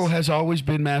 Tobacco properties. has always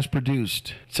been mass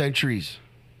produced. Centuries.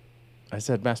 I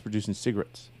said mass producing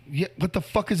cigarettes. Yeah, what the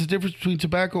fuck is the difference between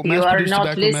tobacco, You are mass-produced not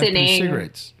tobacco, and mass-produced listening.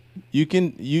 cigarettes?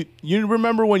 You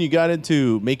remember when you got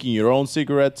into making your own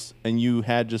cigarettes and you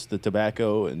had just the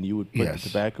tobacco and you would put Yes. the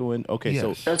tobacco in? Okay, Yes.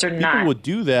 so Those are people not. would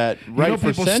do that You right know, for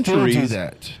people still centuries do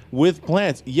that. with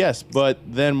plants. Yes, but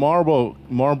then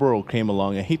Marlboro came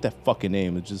along. I hate that fucking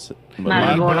name. It's just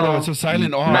Marlboro. It's a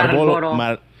silent R.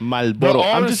 Marlboro. Marlboro. The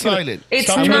R I'm is just gonna, silent. It's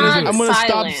Stop I'm trying to not do it. I'm gonna stop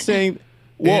silent. saying.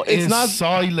 Well, It it's is not.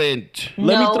 silent.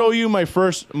 Let me No. throw you my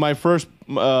first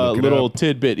it little up.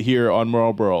 tidbit here on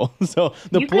Marlboro. So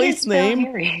the You couldn't place spell name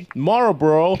Harry.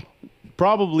 Marlboro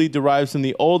probably derives from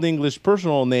the Old English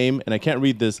personal name, and I can't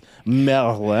read this,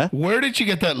 Merle. Where did you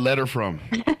get that letter from?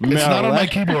 It's not on my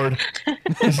keyboard.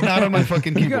 It's not on my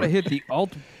fucking You gotta keyboard. hit the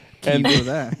Alt key And for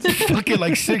that. Fucking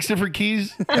like 6 different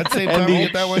keys at the same time. the- You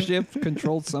get that one? Shift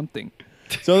control something.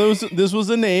 So this was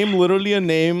a name, literally a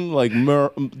name, like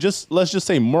let's just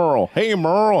say Merle. Hey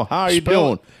Merle, how you Spell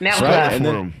doing? it. Now Spell what? it And for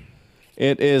then him.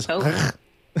 it is, Oh.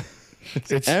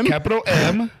 It's M? capital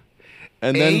M,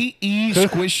 and then A-E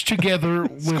squished together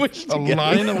with Squished a together.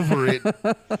 line over it,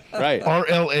 right,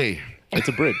 R-L-A. it's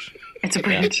a bridge. It's a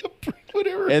bridge.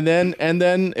 Whatever. And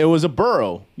then it was a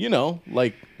borough,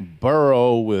 like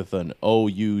borough with an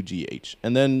O-U-G-H.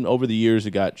 And then over the years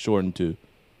it got shortened to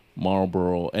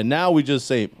Marlboro. And now we just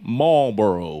say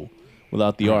Marlboro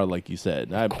without the R, like you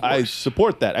said. I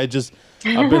support that.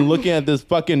 I've been looking at this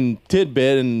fucking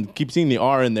tidbit and keep seeing the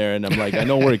R in there, and I'm like, I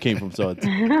know where it came from. So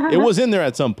it was in there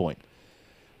at some point.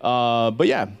 But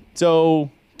yeah, so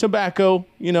tobacco,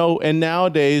 and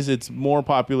nowadays it's more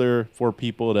popular for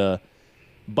people to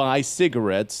buy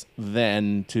cigarettes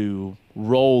than to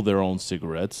roll their own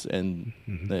cigarettes, and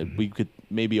that we could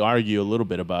maybe argue a little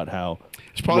bit about how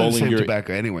It's probably the rolling same your-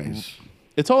 tobacco anyways.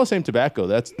 it's all the same tobacco.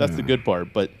 That's the good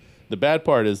part, but the bad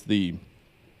part is all the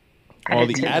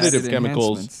Additives. additive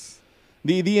chemicals, enhancements.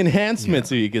 the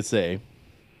enhancements, you could say,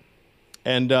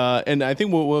 and I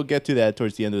think we'll get to that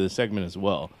towards the end of the segment as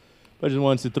well. But I just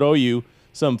wanted to throw you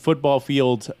some football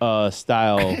field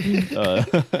style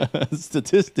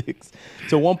statistics.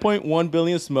 So 1.1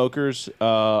 billion smokers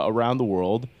around the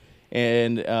world,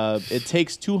 and it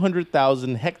takes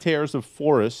 200,000 hectares of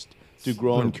forest to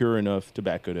grow and cure enough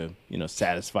tobacco to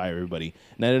satisfy everybody.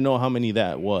 And I didn't know how many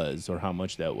that was or how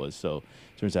much that was. So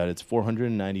turns out it's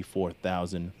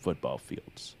 494,000 football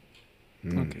fields.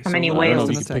 Okay, How many I don't know whales?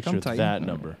 if you An can Attack on picture Titan. that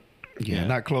number. Yeah,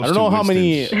 not close I don't to know how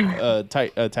many Winston's.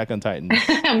 Attack on Titan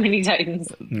How many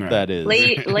Titans? that is.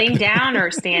 Laying down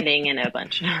or standing in a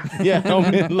bunch? Yeah, I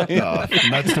mean, like,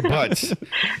 Nuts to butts.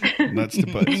 Nuts to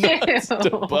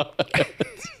butts.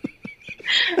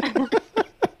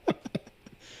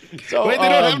 so, Wait, they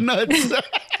don't have nuts.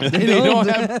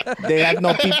 they have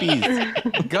no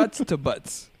peepees. Guts to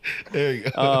butts. There you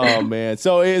go. Oh man.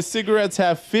 So cigarettes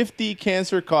have 50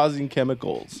 cancer-causing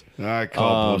chemicals. I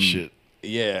call bullshit.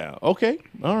 Yeah. Okay.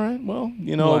 All right. Well,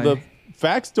 Why? the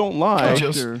facts don't lie.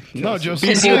 No, just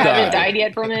Because People you haven't die. died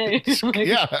yet from it. Like,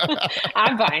 yeah.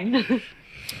 I'm fine.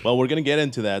 Well, we're gonna get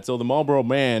into that. So the Marlboro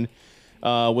Man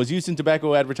was used in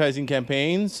tobacco advertising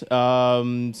campaigns since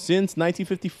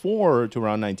 1954 to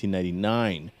around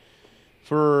 1999.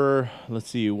 For let's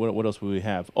see, what else would we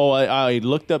have? Oh, I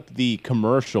looked up the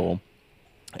commercial,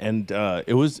 and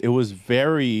it was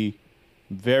very,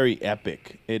 very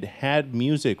epic. It had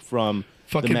music from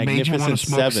the Fucking made you want to Magnificent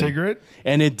smoke a Seven, cigarette?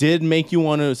 and it did make you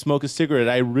want to smoke a cigarette.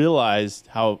 I realized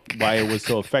why it was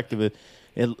so effective.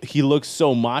 He looked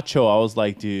so macho. I was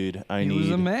like, dude, He was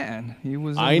a man. He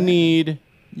was. I need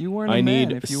You weren't a man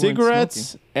need if you weren't cigarettes,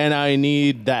 smoking. and I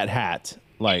need that hat,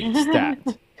 like stat.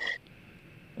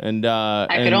 And I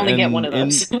could only get one of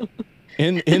those.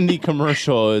 In the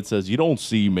commercial, it says you don't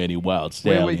see many wild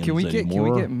stallions Wait, can we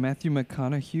anymore. get Matthew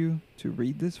McConaughey to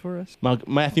read this for us?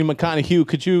 Matthew McConaughey,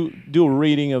 could you do a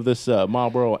reading of this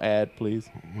Marlboro ad, please?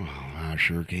 Well, I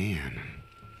sure can.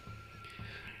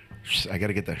 I got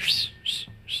to get the.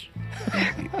 mares.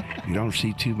 You don't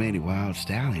see too many wild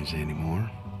stallions anymore.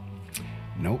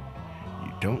 Nope,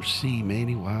 you don't see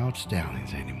many wild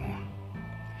stallions anymore.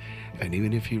 And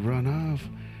even if you run off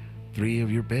 3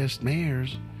 of your best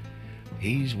mares,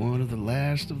 he's one of the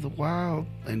last of the wild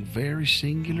and very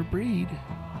singular breed.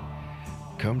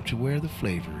 Come to where the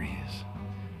flavor is.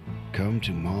 Come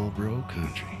to Marlboro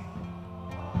Country.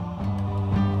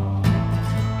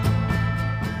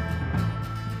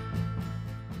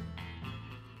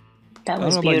 That I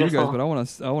was don't know about you beautiful.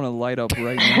 guys, but I want to light up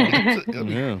right now.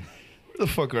 Yeah. Where the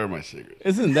fuck are my cigarettes?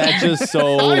 Isn't that just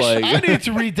so I like? need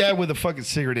to read that with a fucking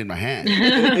cigarette in my hand.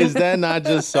 Is that not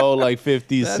just so like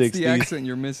 50s, That's 60s? the accent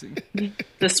you're missing.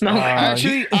 The smoke.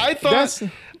 Actually, I thought That's-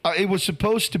 it was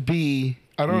supposed to be.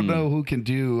 I don't know who can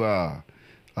do.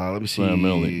 Let me see. Sam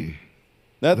Elliott.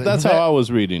 That's Who's how that? I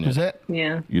was reading Who's it. that?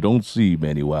 Yeah. You don't see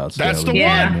many wild That's stallions the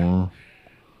Yeah. one. anymore.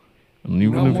 And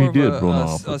even No if he more of did a- run a-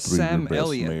 off a with 3 of Sam your best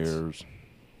Elliott. mares.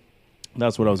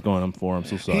 That's what I was going for. I'm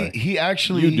so sorry. He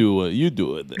actually. You do it. You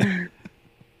do it. Then.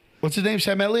 What's his name?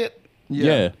 Sam Elliott.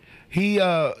 Yeah. He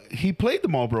played the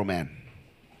Marlboro Man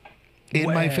in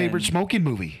my When? favorite smoking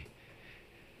movie.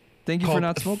 Thank you for called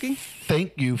not smoking.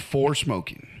 Thank you for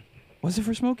smoking. Was it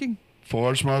for smoking?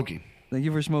 For smoking. Thank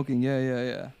you for smoking.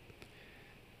 Yeah.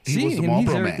 He See, was the and he's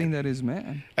Marlboro everything Man. that is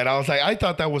man. And I was like, I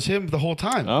thought that was him the whole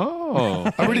time.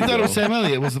 Oh. I really thought it was Sam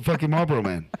Elliott. It was the fucking Marlboro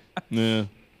Man. Yeah.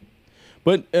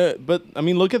 But I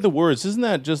mean, look at the words. Isn't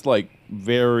that just like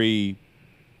very?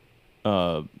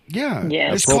 Yeah.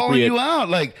 Yes. It's calling Appropriate. you out.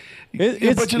 Like, It- you're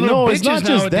a it's bunch of little no, it's not bitches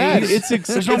just that. nowadays.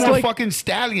 There's no it's more like- fucking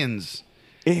stallions.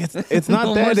 It's not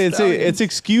No that. more It's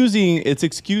stallions.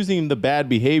 excusing the bad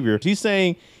behavior. He's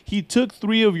saying he took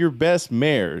 3 of your best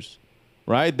mares,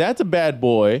 right? That's a bad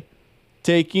boy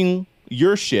taking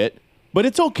your shit, but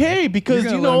it's okay because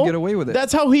You're gonna you let him know get away with it.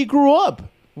 that's how he grew up.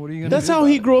 What are you gonna That's do how about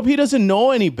he it? grew up. He doesn't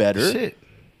know any better. Shit.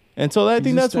 And so I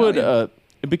think a that's what stallion.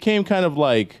 it became kind of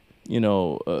like,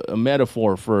 a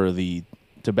metaphor for the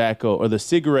tobacco or the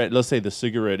cigarette, let's say the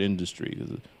cigarette industry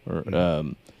or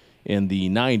in the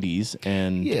 90s.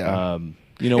 And, Yeah.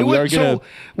 we It are went- going to, so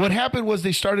what happened was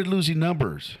they started losing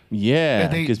numbers. yeah,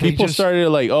 they- because they people just- started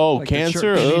like, oh, Like the cancer.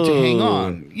 church. They need to hang ugh.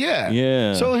 on. Yeah.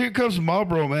 Yeah. So here comes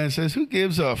Marlboro Man and says, who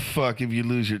gives a fuck if you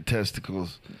lose your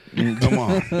testicles? Come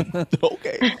on.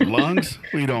 Okay. Lungs?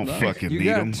 We don't fucking You need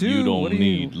got them. 2. You don't What do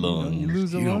need You lungs.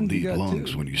 lose a You lung, don't need got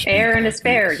lungs 2. when you speak. Air and a like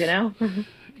spare, this. you know?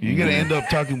 You're going to end up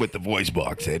talking with the voice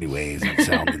box anyways and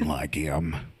sounding like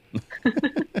him.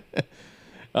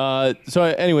 So,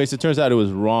 anyways, it turns out it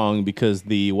was wrong because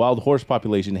the wild horse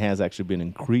population has actually been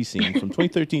increasing from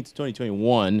 2013 to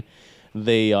 2021.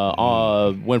 They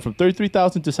went from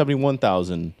 33,000 to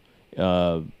 71,000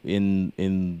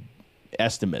 in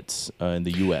estimates in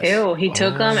the U.S. Ew, he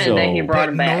took them and then he So- brought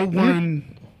But them no back.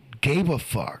 one gave a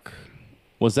fuck.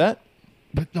 Was that?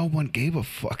 But no one gave a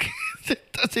fuck.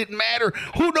 It doesn't matter.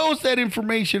 Who knows that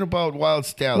information about wild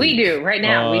stallions? We do right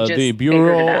now. We just The figured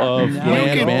Bureau it out. of Now you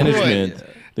Land can Management. put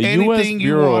The U.S. anything you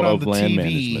Bureau want on of the Land TV,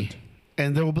 Management.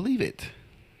 and they'll believe it.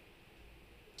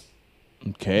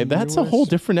 Okay, that's a whole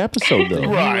different episode,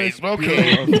 though. Right.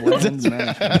 Okay. Bureau of Land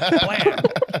Management.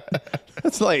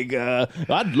 That's like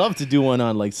I'd love to do one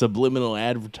on like subliminal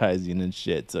advertising and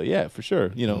shit. So yeah, for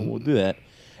sure. We'll do that.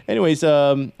 Anyways,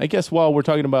 I guess while we're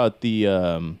talking about the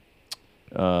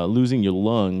losing your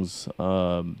lungs,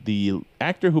 the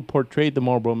actor who portrayed the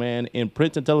Marlboro Man in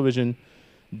print and television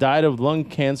died of lung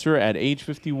cancer at age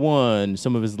 51.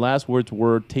 Some of his last words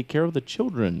were, "Take care of the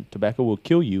children. Tobacco will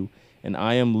kill you, and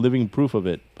I am living proof of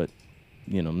it." But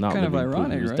not Kind of living proof.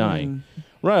 ironic, He was right? dying.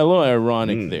 Right, a little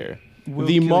ironic there. Will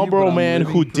The kill you, Marlboro but I'm Man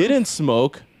living who proof. didn't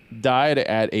smoke died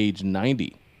at age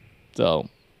 90. So,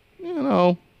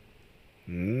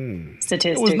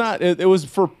 Statistics. it was not. It was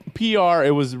for PR.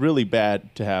 It was really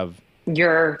bad to have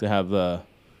your the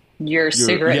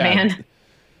cigarette yeah, man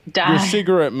die your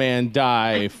cigarette man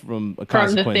die from a from the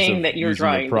consequence thing of that you're using the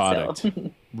trying product. to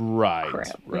sell. Right,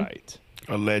 Crap. right.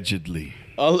 Allegedly.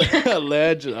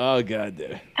 Alleged. Oh god.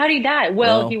 Damn. How'd he die?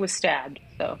 Well, Well. he was stabbed.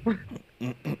 So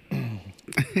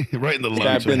Right in the lungs.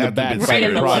 Stabbed so it in the had to back be Right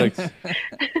in the cigarettes.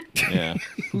 product. Yeah,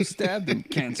 Who stabbed him?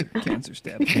 Cancer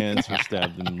stabbed him. cancer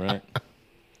stabbed him. Right.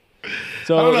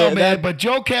 So I don't know, that- man, but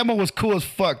Joe Camel was cool as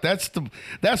fuck. That's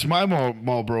my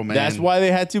Marlboro Man. That's why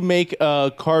they had to make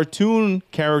a cartoon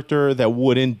character that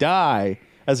wouldn't die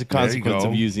as a There you consequence go.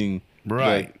 of using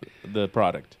Right. the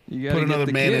product. You gotta Put get another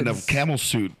the man in a kids. camel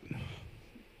suit.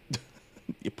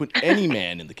 You put any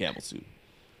man in the camel suit.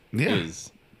 Yeah.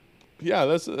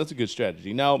 That's a good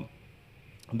strategy. Now,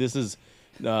 this is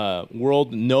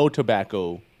World No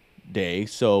Tobacco day.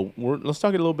 So let's talk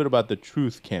a little bit about the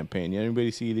Truth campaign.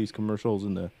 Anybody see these commercials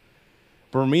in the?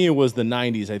 For me, it was the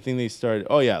 '90s. I think they started.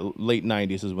 Oh yeah, late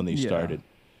 '90s is when they started.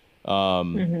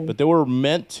 But they were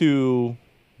meant to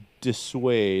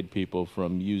dissuade people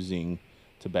from using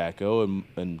tobacco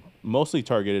and mostly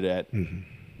targeted at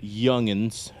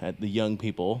youngins, at the young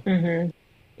people.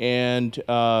 And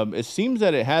it seems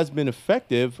that it has been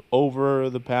effective over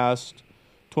the past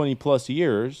 20 plus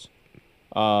years.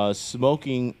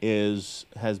 Smoking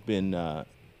has been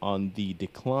on the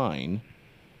decline.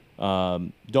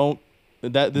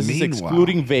 This is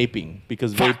excluding vaping,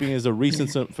 because vaping is a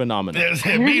recent phenomenon.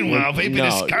 Meanwhile, vaping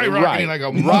is skyrocketing like a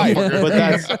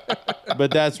motherfucker. But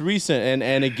that's recent,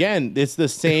 and again, it's the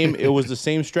same. It was the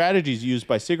same strategies used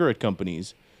by cigarette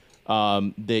companies.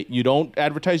 That you don't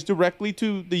advertise directly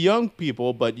to the young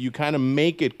people, but you kind of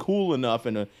make it cool enough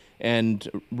and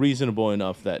reasonable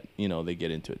enough that they get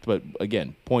into it. But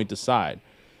again, point aside,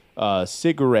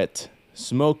 cigarette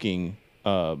smoking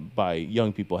by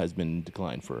young people has been in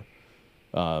decline for.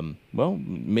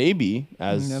 Maybe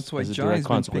that's why as a Johnny's direct been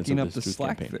consequence picking of up this the Truth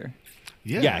slack campaign. there.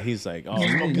 Yeah, he's like, oh,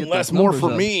 smoking Get less, those more numbers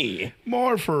for up. me.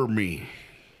 More for me.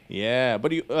 Yeah,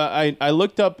 but I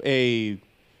looked up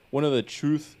one of the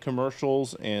Truth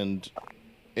commercials, and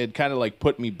it kind of like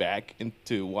put me back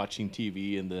into watching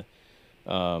TV in the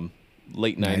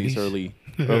late 90s, early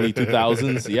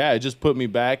 2000s. Yeah, it just put me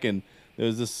back, and there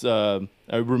was this. I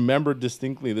remember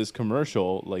distinctly this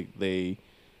commercial. Like they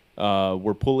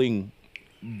were pulling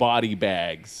body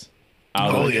bags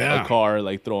out of a car,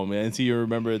 like throw them in. And so you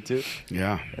remember it too?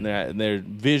 Yeah. And their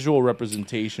visual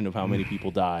representation of how many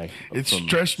people die. It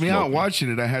stressed me out watching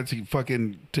it. I had to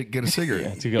fucking get a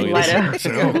cigarette. To go Light get up. I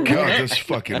said, oh, God, that's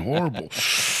fucking horrible.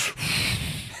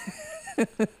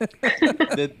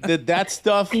 Did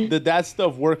that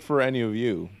stuff work for any of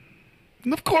you?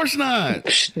 Of course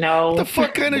not. No. The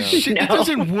fuck kind of shit? No. That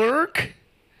doesn't work.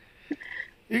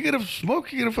 You're going to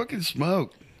smoke, you're going to fucking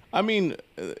smoke. I mean,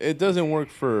 it doesn't work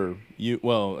for you.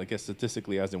 Well, I guess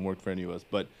statistically it hasn't worked for any of us,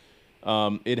 but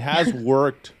it has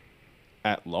worked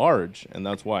at large, and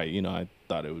that's why, I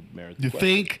thought it would merit the question.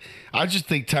 Think? I just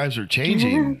think times are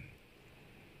changing.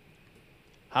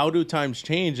 How do times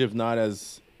change if not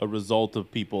as a result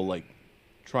of people like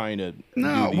trying to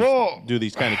do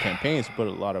these kind of campaigns, put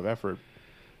a lot of effort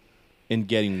in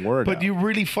getting word out? But you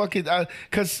really fucking,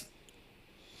 because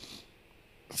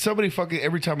somebody fucking,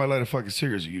 every time I light a fucking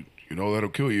cigarette, you know that'll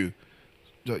kill you.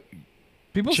 Like,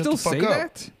 People shut still the fuck say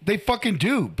up. that? They fucking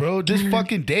do, bro. This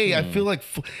fucking day, I feel like,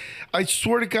 I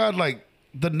swear to God, like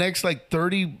the next like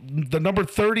 30, the number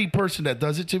 30 person that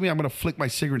does it to me, I'm gonna flick my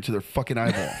cigarette into their fucking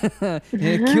eyeball.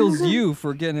 It kills you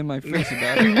for getting in my face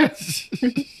about it.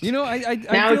 I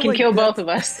Now feel it can like kill that- both of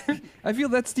us. I feel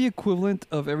that's the equivalent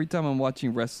of every time I'm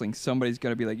watching wrestling, somebody's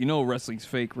gonna be like, wrestling's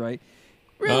fake, right?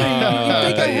 Really? You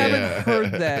think I haven't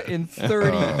heard that in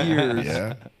 30 years?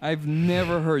 Yeah. I've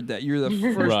never heard that. You're the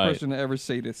first Right. person to ever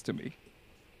say this to me.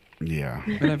 Yeah.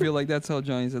 And I feel like that's how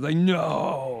Johnny says, like,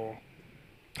 no.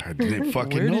 I didn't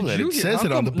fucking Where know did that. you It hear- says how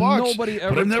it on the come box, nobody but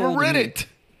ever I've never told read me?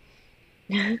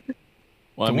 it.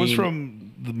 Well, The ones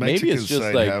from the Mexican maybe it's just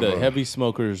side like have the a- heavy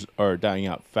smokers are dying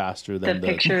out faster The than the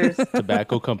pictures.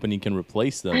 tobacco company can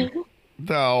replace them.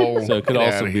 No. So it could get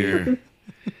also outta be- here.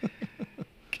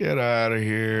 Get out of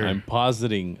here. I'm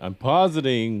positing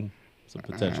some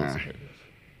potential scenarios.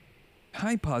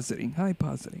 High positing.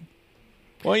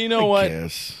 Well, you know I what?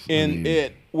 guess.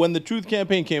 When the Truth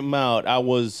campaign came out, I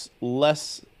was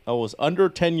under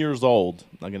 10 years old.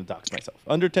 I'm not going to dox myself.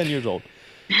 Under 10 years old.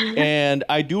 And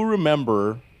I do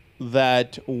remember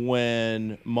that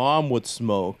when Mom would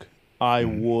smoke, I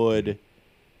would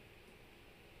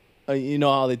you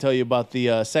know how they tell you about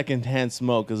the secondhand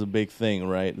smoke is a big thing,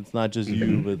 right? It's not just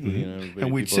you, but everybody,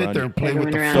 And we'd people sit around there you. and play with the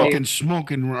Everyone around fucking you.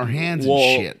 smoke in our hands Well,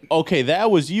 and shit. okay, that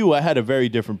was you. I had a very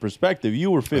different perspective. You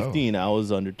were 15. I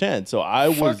was under 10. So I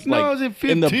was Fuck no, I was like at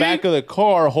in the 15. back of the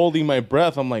car holding my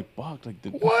breath. I'm like, fuck. Like,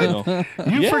 What? You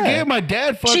You Yeah. forget my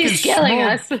dad fucking She's killing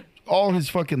smoked us. all his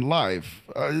fucking life.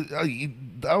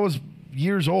 I was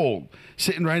years old,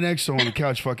 sitting right next to him on the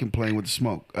couch fucking playing with the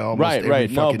smoke. Almost right. every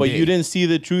No, fucking but day. you didn't see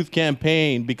the Truth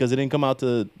campaign because it didn't come out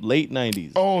to late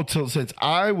 90s. Oh, since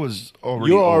I was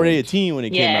already you were already old. a teen when it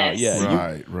came out. Yes.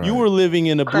 Yeah, Right. You were living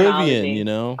in oblivion, Chronology. you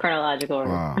know? Chronological order.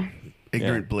 Wow.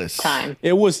 Ignorant bliss. Time.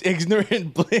 It was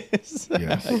ignorant bliss.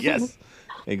 Yes. Yes.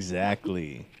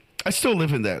 Exactly. I still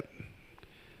live in that.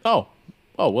 Oh,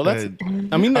 well, that's.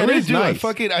 I mean, I that really is do. nice.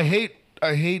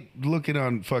 I hate looking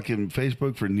on fucking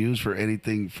Facebook for news for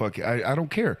anything. Fucking, I don't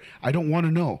care. I don't want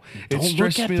to know. It Don't look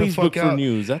stresses at me the Facebook fuck for out.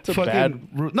 news. That's a Fucking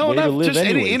bad no, way not to live just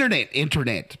any anyways.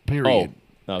 internet. Period.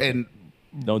 Oh, okay. And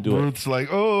Don't do it. Ruth's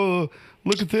like, oh,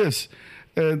 look at this.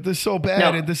 And this is so bad,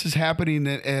 No. and this is happening,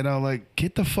 and I'm like,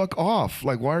 get the fuck off!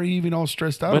 Like, why are you even all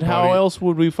stressed out But about how it? else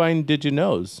would we find Did You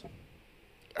Knows?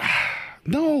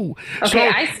 No. Okay, so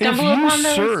I stumble if you upon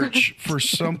those. search for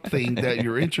something that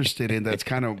you're interested in, that's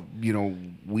kind of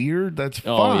weird. That's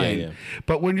Oh, fine. yeah.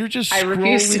 But when you're just I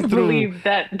refuse to scrolling through, believe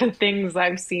that the things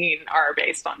I've seen are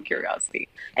based on curiosity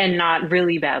and not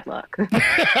really bad luck.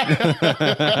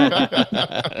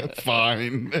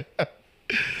 fine.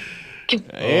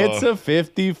 It's a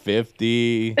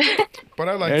 50-50. But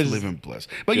I like There's to live in bliss.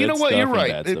 But you good know what? You're stuff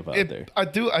and right. bad stuff out there.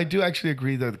 I do actually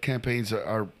agree that the campaigns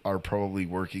are probably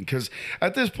working, because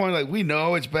at this point, like, we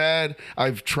know it's bad.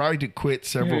 I've tried to quit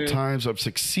several times. I've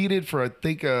succeeded for, I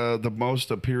think, the most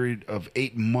a period of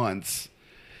 8 months.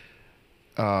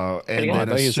 And I then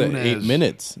thought you as said soon 8 as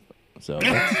minutes. So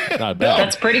that's not bad.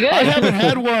 That's pretty good. I haven't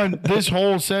had one this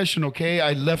whole session. Okay,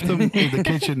 I left them in the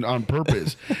kitchen on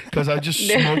purpose because I just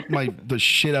smoked the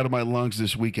shit out of my lungs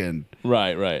this weekend.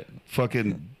 Right.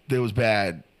 Fucking, it was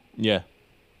bad. Yeah.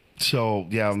 So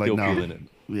yeah, I'm Still like, no. feeling it.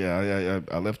 Yeah,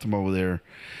 I left them over there.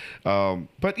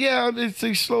 But yeah, it's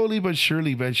like slowly but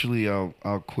surely, eventually, I'll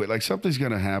quit. Like, something's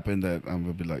gonna happen that I'm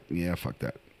gonna be like, yeah, fuck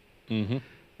that. Mm-hmm.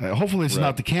 Hopefully, it's Right.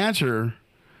 not the cancer.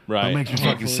 Right. That makes me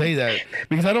fucking say that,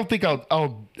 because I don't think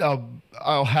I'll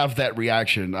have that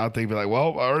reaction. I'll think, be like,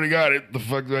 well, I already got it. The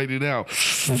fuck do I do now?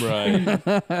 Right.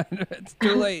 It's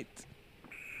too late.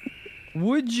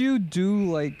 Would you do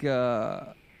like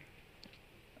I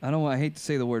hate to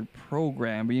say the word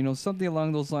program, but something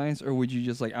along those lines, or would you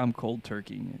just like, I'm cold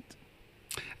turkeying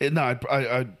it? No,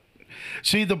 I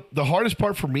see, the hardest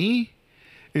part for me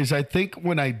is, I think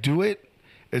when I do it,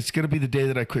 it's gonna be the day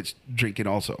that I quit drinking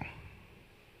also.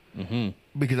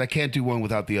 Because I can't do one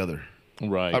without the other.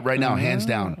 Right. Right now, hands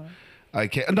down, I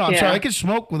can't. No, I'm Yeah. sorry. I can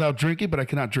smoke without drinking, but I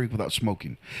cannot drink without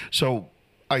smoking. So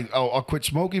I'll quit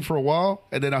smoking for a while,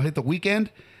 and then I'll hit the weekend,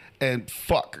 and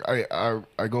fuck, I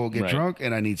go get Right. drunk,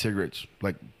 and I need cigarettes.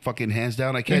 Like, fucking hands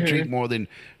down, I can't drink more than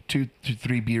 2 to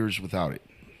 3 beers without it.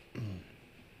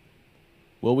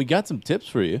 Well, we got some tips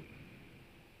for you.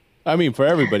 I mean, for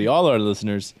everybody, all our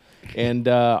listeners. And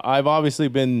I've obviously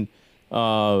been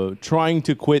trying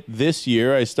to quit this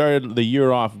year. I started the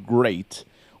year off great.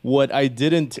 What I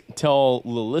didn't tell the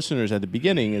listeners at the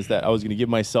beginning is that I was going to give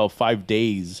myself 5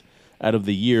 days out of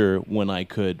the year when I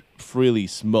could freely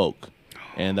smoke.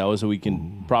 And that was so we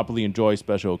can properly enjoy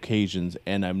special occasions.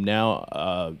 And I'm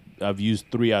now, I've used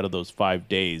 3 out of those 5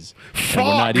 days. And we're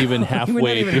not even We're not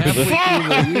halfway even through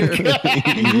halfway through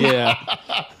the year. Yeah.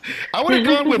 I would have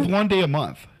gone with 1 day a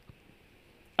month,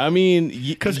 I mean,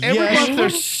 because every month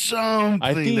there's something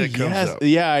I think that comes yes, up.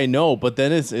 yeah, I know, but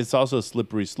then it's also a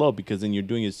slippery slope, because then you're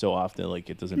doing it so often, like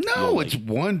it doesn't. feel No, like, it's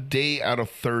 1 day out of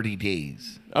 30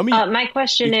 days. I mean, My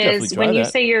question you can is, definitely try when you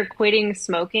that. say you're quitting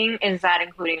smoking, is that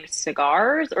including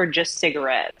cigars or just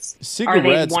cigarettes? cigarettes, Are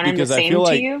they one and the because I same feel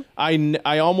to like you?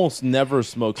 I almost never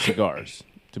smoke cigars.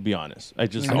 To be honest, I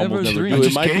just I almost never never drink. do. I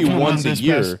It might be once a this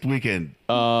year. past weekend.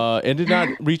 It did not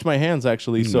reach my hands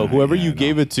actually. So whoever yeah, you no.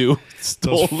 gave it to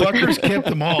stole Those it. fuckers kept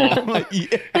them all.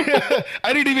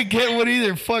 I didn't even get one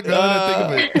either. Fuck, now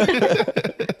that I think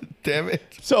of it. Damn it.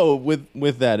 So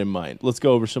with that in mind, let's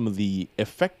go over some of the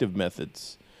effective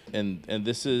methods, and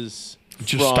this is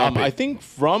Just from stop it. I think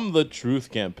from the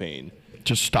Truth Campaign.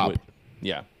 Just stop. Wait,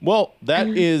 yeah. Well, that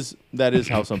is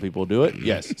how some people do it.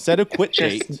 Yes. Set a quit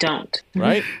date, Just don't.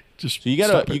 right? Just So you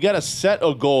stop it. gotta set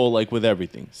a goal, like with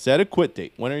everything. Set a quit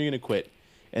date. When are you gonna quit?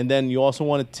 And then you also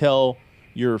want to tell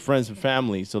your friends and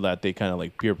family so that they kind of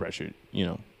like peer pressure.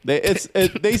 They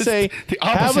say the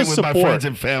have opposite a with my support, friends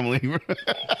and family.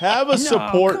 have a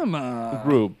support come on.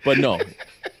 group, but no,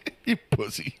 You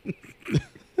pussy.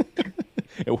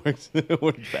 it works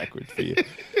backwards for you.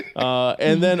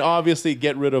 And then obviously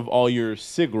get rid of all your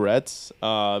cigarettes.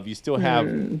 If you still have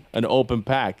an open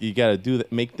pack, you gotta do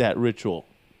that. Make that ritual.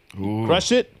 Ooh.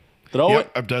 Crush it, throw Yep,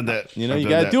 it. I've done that. You know, I've you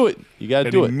done gotta that. do it. You gotta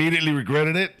And do it. immediately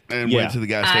regretted it and Yeah. went to the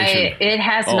gas station. It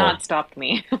has Oh. not stopped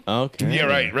me. Okay. Yeah,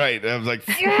 right. I was like,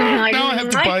 fuck, Like, now I have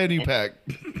to buy a new pack.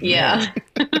 Yeah.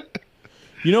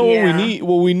 You know Yeah.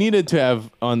 what we needed to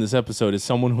have on this episode is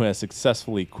someone who has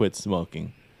successfully quit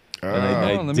smoking.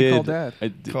 And Oh, let me call Dad.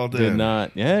 I Call did Dad.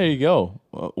 not. Yeah, there you go.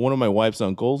 One of my wife's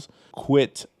uncles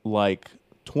quit like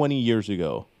 20 years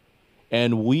ago,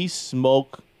 and we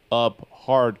smoke up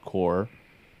hardcore,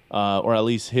 or at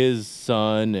least his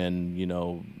son and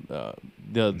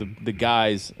the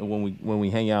guys when we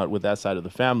hang out with that side of the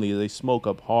family, they smoke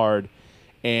up hard,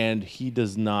 and he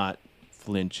does not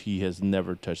flinch. He has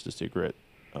never touched a cigarette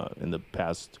in the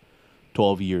past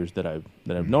 12 years that I've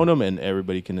known him, and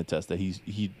everybody can attest that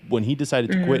he when he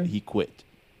decided to quit, he quit,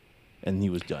 and he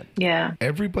was done. Yeah.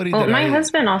 Everybody Well, that my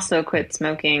husband also quit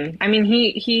smoking. I mean,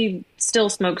 he still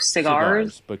smokes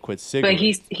cigars, but quit but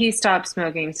cigarettes. he stopped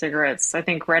smoking cigarettes. I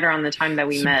think right around the time that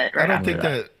we met. Right I don't after think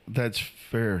that. that's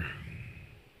fair.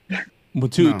 Well,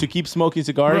 No. to keep smoking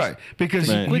cigars, Right, because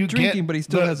Right. Quit you drinking, get but he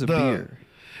still has a beer.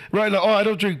 Right, like, oh, I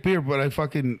don't drink beer, but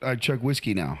I chug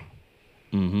whiskey now.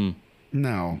 Mm-hmm.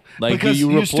 No, Like, because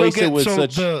you still replace it with so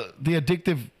such- the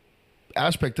addictive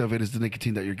aspect of it is the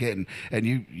nicotine that you're getting, and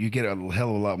you get a hell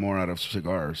of a lot more out of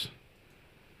cigars.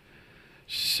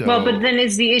 So Well, but then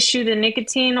is the issue the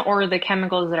nicotine or the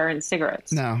chemicals that are in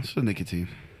cigarettes? no, it's the nicotine.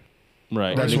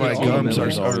 right? That's why Nicotine gums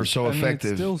always- are so I mean, it's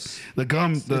effective. still The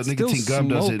it's nicotine still gum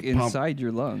smoke doesn't pump. inside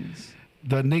your lungs.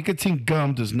 The nicotine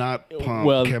gum does not pump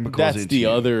Well, chemicals that's into the you.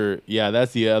 other. Yeah,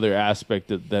 that's the other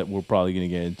aspect that we're probably going to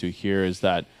get into here is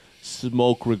that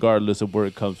smoke, regardless of where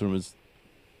it comes from, is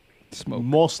Smoke.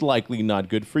 most likely not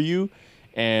good for you,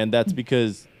 and that's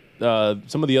because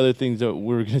some of the other things that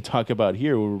we're going to talk about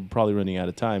here, we're probably running out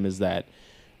of time, is that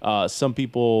some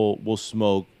people will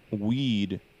smoke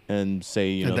weed and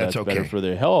say, you know, And that's that's better okay. for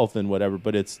their health and whatever,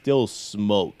 but it's still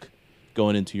smoke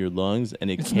going into your lungs,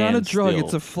 and It's can not a drug. still-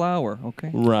 It's a flower. Okay.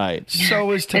 right,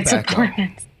 So is It's a tobacco.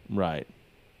 plant. right.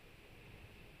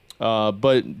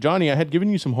 But Johnny, I had given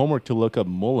you some homework to look up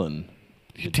Mullen.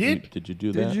 You did? Did you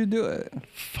do that? Did you do it?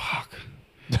 Fuck.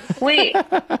 Wait,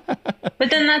 but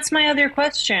then that's my other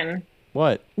question.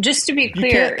 What? Just to be You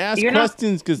clear, can't ask you're not.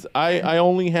 questions because I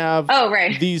only have Oh,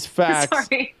 right. these facts,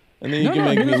 Sorry. and then you can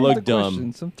make me here's look the dumb.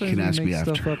 question. Sometimes You can ask we me make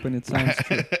stuff after. up and it sounds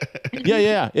true.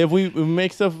 Yeah. If we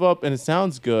make stuff up and it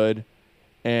sounds good,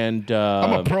 and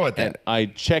I'm a pro at that. and I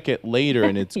check it later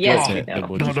and it's Yes, good, you then know.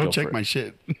 we'll No, just go don't check for my it.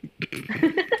 shit.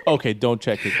 Okay, don't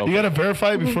check it. Okay. You gotta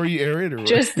verify it before you air it, or what?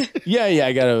 Just yeah,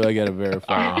 I gotta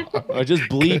verify. Or just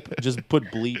bleep. Just put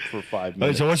bleep for 5 All right,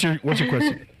 minutes. so what's your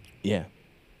question? Yeah.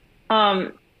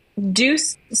 do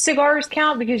cigars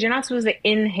count? Because you're not supposed to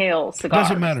inhale cigars.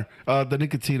 Doesn't matter. The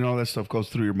nicotine and all that stuff goes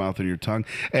through your mouth and your tongue,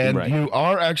 and Right. you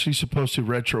are actually supposed to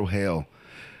retrohale.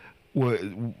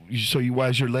 So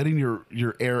as you're letting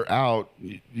your air out,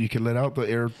 you can let out the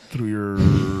air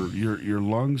through your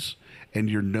lungs and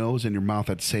your nose and your mouth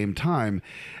at the same time,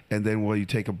 and then while you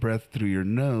take a breath through your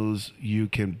nose, you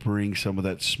can bring some of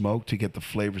that smoke to get the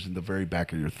flavors in the very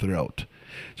back of your throat.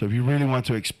 So if you really want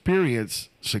to experience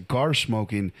cigar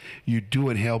smoking, you do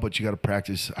inhale, but you got to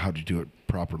practice how to do it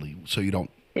properly so you don't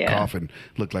Yeah. cough and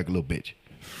look like a little bitch.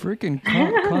 Freaking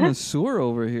connoisseur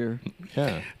over here.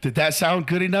 Yeah. Did that sound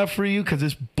good enough for you? Because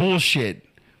it's bullshit.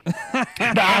 No,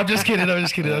 I'm just kidding.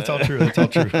 That's all true. That's all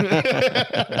true.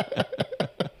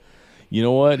 You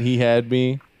know what? He had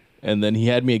me, and then he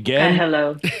had me again,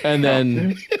 Hello. and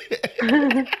then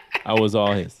I was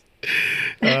all his.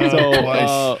 So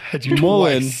Twice. Had you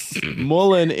Mullen, twice.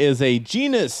 Mullen is a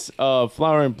genus of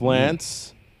flowering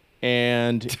plants,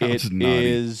 and Sounds it naughty.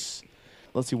 is.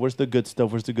 Let's see, where's the good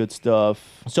stuff? Where's the good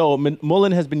stuff? So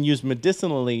Mullen has been used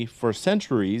medicinally for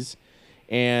centuries,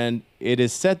 and it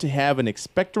is said to have an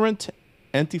expectorant,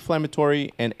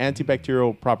 anti-inflammatory, and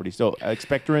antibacterial properties. So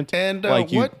expectorant, And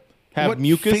like you what have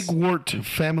mucus. figwort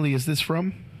family is this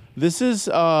from? This is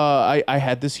I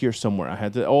had this here somewhere. I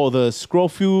had the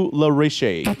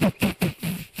Scrofulariaceae.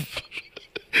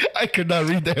 I could not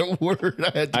read that word.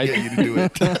 I had to I- get you to do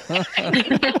it.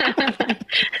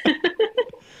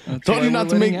 That's Told why you we're not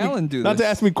to letting make Alan do not to this.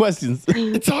 ask me questions.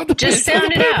 It's on the Just it's on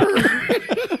sound the it out.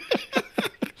 paper.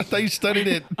 I thought you studied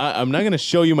it. I'm not going to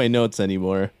show you my notes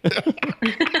anymore.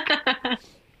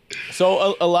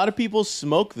 So a lot of people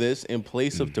smoke this in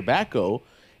place of tobacco,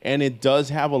 and it does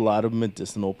have a lot of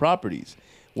medicinal properties.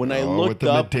 When I Oh, with looked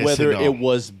the up whether medicinal. it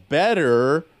was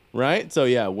better, right? So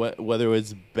yeah, whether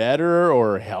it's better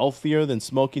or healthier than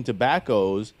smoking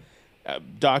tobaccos,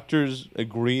 doctors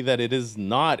agree that it is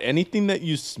not. Anything that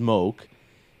you smoke,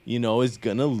 is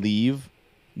gonna leave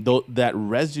that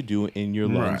residue in your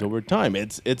lungs Right. over time.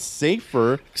 It's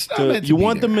safer. It's not meant to You be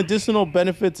want the there. medicinal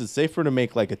benefits. It's safer to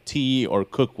make like a tea or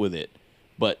cook with it,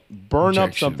 but burn up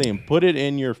Injection. something and put it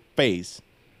in your face.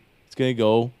 It's gonna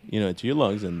go, into your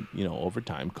lungs and over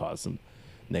time cause some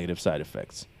negative side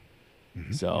effects.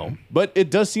 Mm-hmm. So, but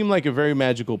it does seem like a very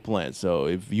magical plant. So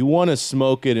if you want to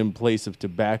smoke it in place of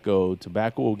tobacco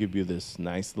will give you this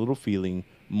nice little feeling.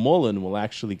 Mullen will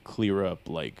actually clear up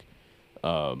like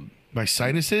My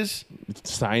sinuses?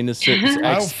 sinuses,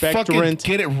 I'll fucking expectorant,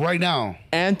 get it right now.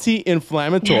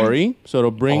 anti-inflammatory. So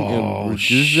it'll bring Oh, reduce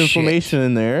shit. inflammation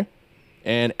in there,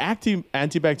 and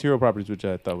antibacterial properties, which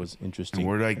I thought was interesting.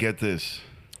 Where did I get this?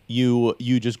 You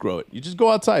just grow it. You just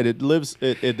go outside. It lives.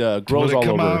 It grows Will all it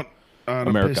come over. out On a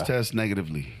America? piss test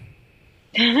negatively.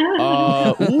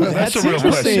 That's a real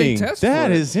interesting. They test That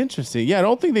for it. is interesting. Yeah, I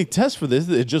don't think they test for this.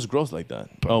 It just grows like that.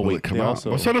 But Oh will wait, it come they out?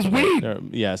 also. Well, so does weed.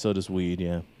 Yeah, so does weed.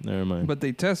 Yeah, never mind. But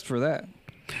they test for that.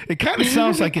 It kind of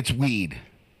sounds like it's weed.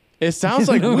 It sounds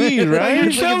like weed, You're right?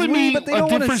 It's like telling it's me weed, but they a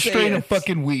don't wanna different say strain it. of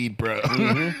fucking weed, bro.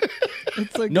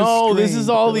 It's like No, a this strain, is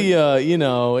all but they're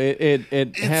the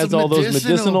it has all those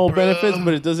medicinal, medicinal bro. benefits,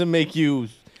 but it doesn't make you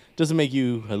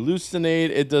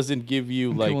hallucinate. It doesn't give you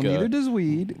like, like well, neither a does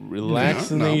weed.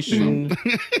 relaxation.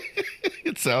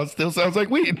 It still sounds like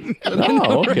weed.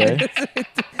 Oh, okay.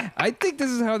 I think this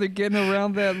is how they're getting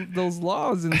around those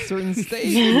laws in certain states.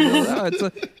 You know,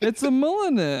 it's a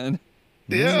Mulligan.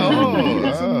 Yeah.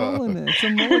 It's a Mulligan. It's a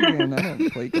mulligan. I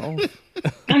don't play golf.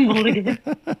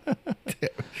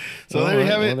 So there you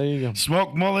have Well, it. there you go.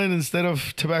 Smoke mullet instead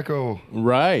of tobacco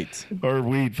Right. or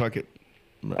weed. Fuck it.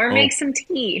 Or Oh. make some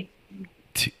tea.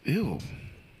 Ew.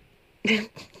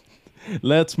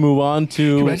 Let's move on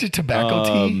to Imagine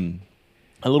tobacco tea.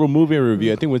 a little movie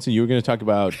review. I think, Winston, you were going to talk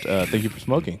about Thank You for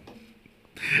Smoking.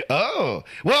 Oh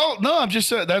well, no. I'm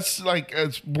just that's like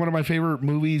it's one of my favorite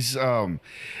movies.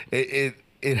 It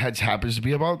happens to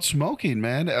be about smoking,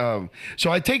 man.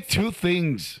 So I take two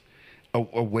things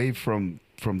away from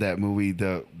that movie.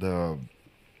 The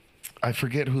I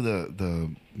forget who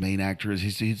the main actor is.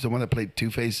 He's the one that played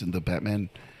Two-Face in the Batman.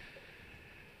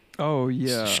 Oh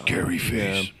yeah. Scary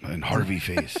face and Harvey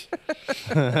face.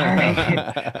 He's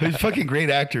a fucking great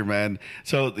actor, man.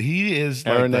 So he is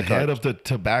like Aaron the Eckhart. head of the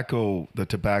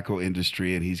tobacco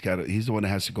industry, and he's the one that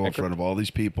has to go in front of all these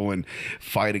people and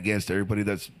fight against everybody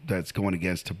that's going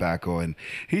against tobacco, and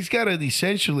he's got to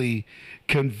essentially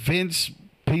convince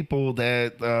people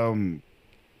that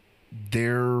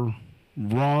they're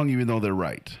wrong even though they're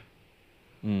right.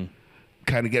 Kind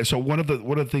of get so one of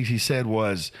the things he said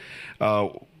was,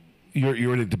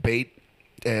 you're in a debate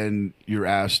and you're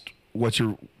asked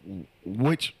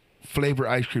which flavor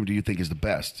ice cream do you think is the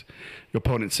best? Your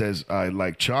opponent says, I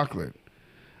like chocolate,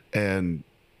 and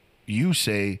you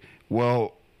say,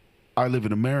 well, I live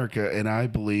in America and I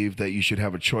believe that you should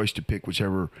have a choice to pick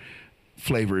whichever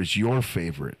flavor is your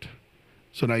favorite.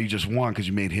 So now you just won because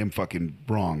you made him fucking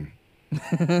wrong.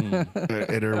 And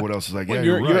everyone else is like, yeah, Well,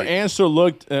 you're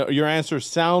right. your answer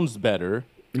sounds better,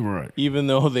 You're right. even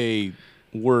though they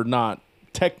were not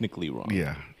technically wrong.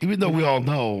 Yeah. Even though we all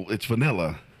know it's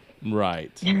vanilla,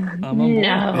 Right. I'm on board.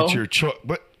 No, it's your choice.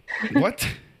 But what?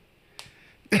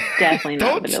 definitely not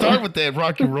Don't vanilla. start with that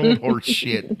rocky roll horse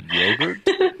shit. Yogurt.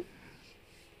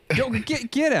 Yo,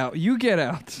 get out. You get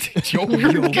out.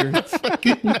 Yogurt.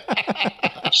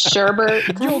 Sherbet.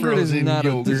 Yogurt is Frozen not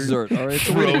yogurt. a dessert. All right, it's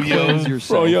a way to Froyo. cleanse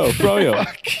yourself. Froyo.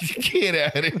 Get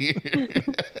out of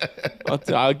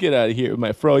here. I'll get out of here with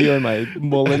my Froyo and my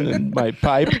Mullen and my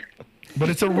pipe. But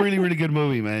it's a really, really good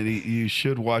movie, man. You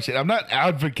should watch it. I'm not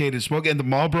advocating smoking. And the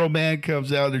Marlboro Man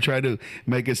comes out. They're trying to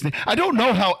make us. I don't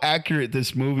know how accurate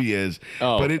this movie is,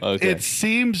 but it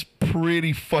seems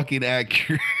pretty fucking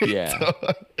accurate. Yeah.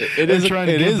 They're It is trying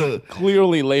to give the-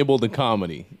 clearly labeled a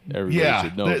comedy. Everybody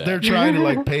should know that. they're trying to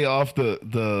like pay off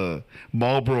the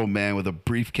Marlboro Man with a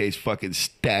briefcase fucking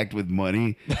stacked with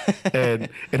money, and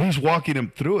he's walking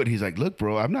him through it. He's like, "Look,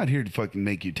 bro, I'm not here to fucking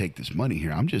make you take this money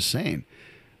here. I'm just saying,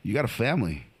 you got a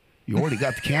family. You already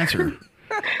got the cancer.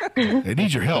 They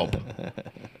need your help."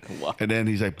 Wow. And then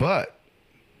he's like, "But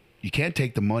you can't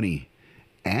take the money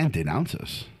and denounce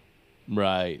us."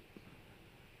 Right.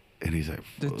 And he's like,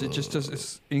 It just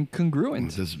it's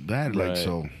incongruent. "This bad, like Right.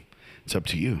 so." It's up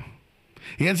to you.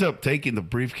 He ends up taking the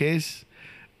briefcase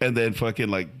and then fucking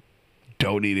like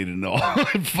donating it all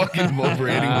and fucking him over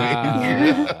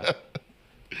anyway.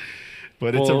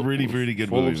 But it's a really, really good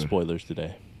full movie. of spoilers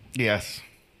today. Yes.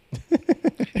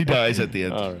 He dies at the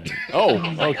end. All right.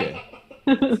 Oh, okay.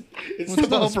 It's Well, the it's not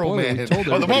a Marlboro spoiler. We Man. told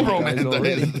Oh, the everybody Marlboro he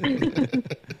Man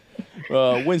dies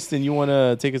dies. Winston, you want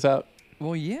to take us out?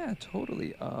 Well, yeah,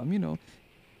 totally.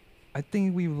 I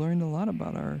think we've learned a lot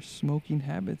about our smoking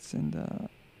habits, and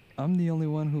I'm the only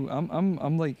one who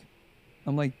I'm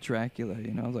like Dracula,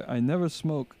 you know. I was like, I never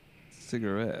smoke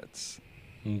cigarettes.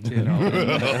 You know,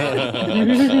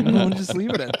 we'll just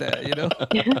leave it at that, you know.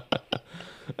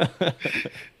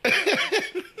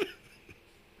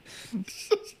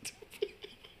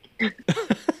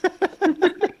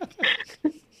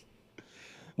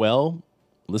 Well,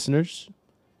 listeners,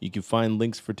 you can find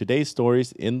links for today's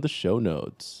stories in the show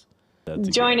notes.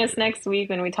 Join us next week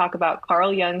when we talk about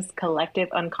Carl Jung's collective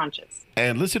unconscious.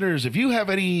 And listeners, if you have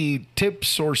any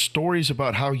tips or stories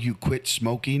about how you quit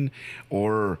smoking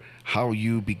or how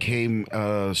you became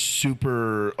a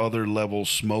super other level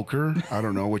smoker, I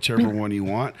don't know, whichever one you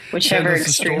want. Whichever Send us the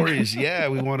extreme. stories. Yeah,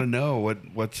 we want to know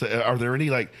what's. Are there any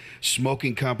like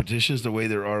smoking competitions the way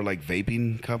there are like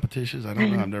vaping competitions? I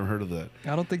don't know. I've never heard of that.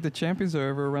 I don't think the champions are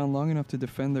ever around long enough to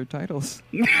defend their titles.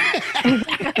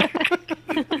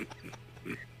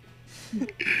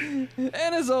 And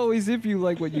as always, if you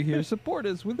like what you hear, support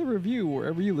us with a review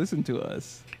wherever you listen to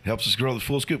us. Helps us grow the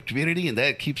Full Scoop community, and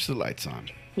that keeps the lights on.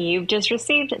 You've just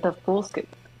received the full scoop.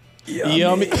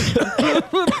 Yummy.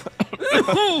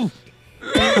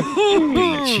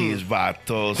 Pinches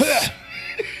vatos.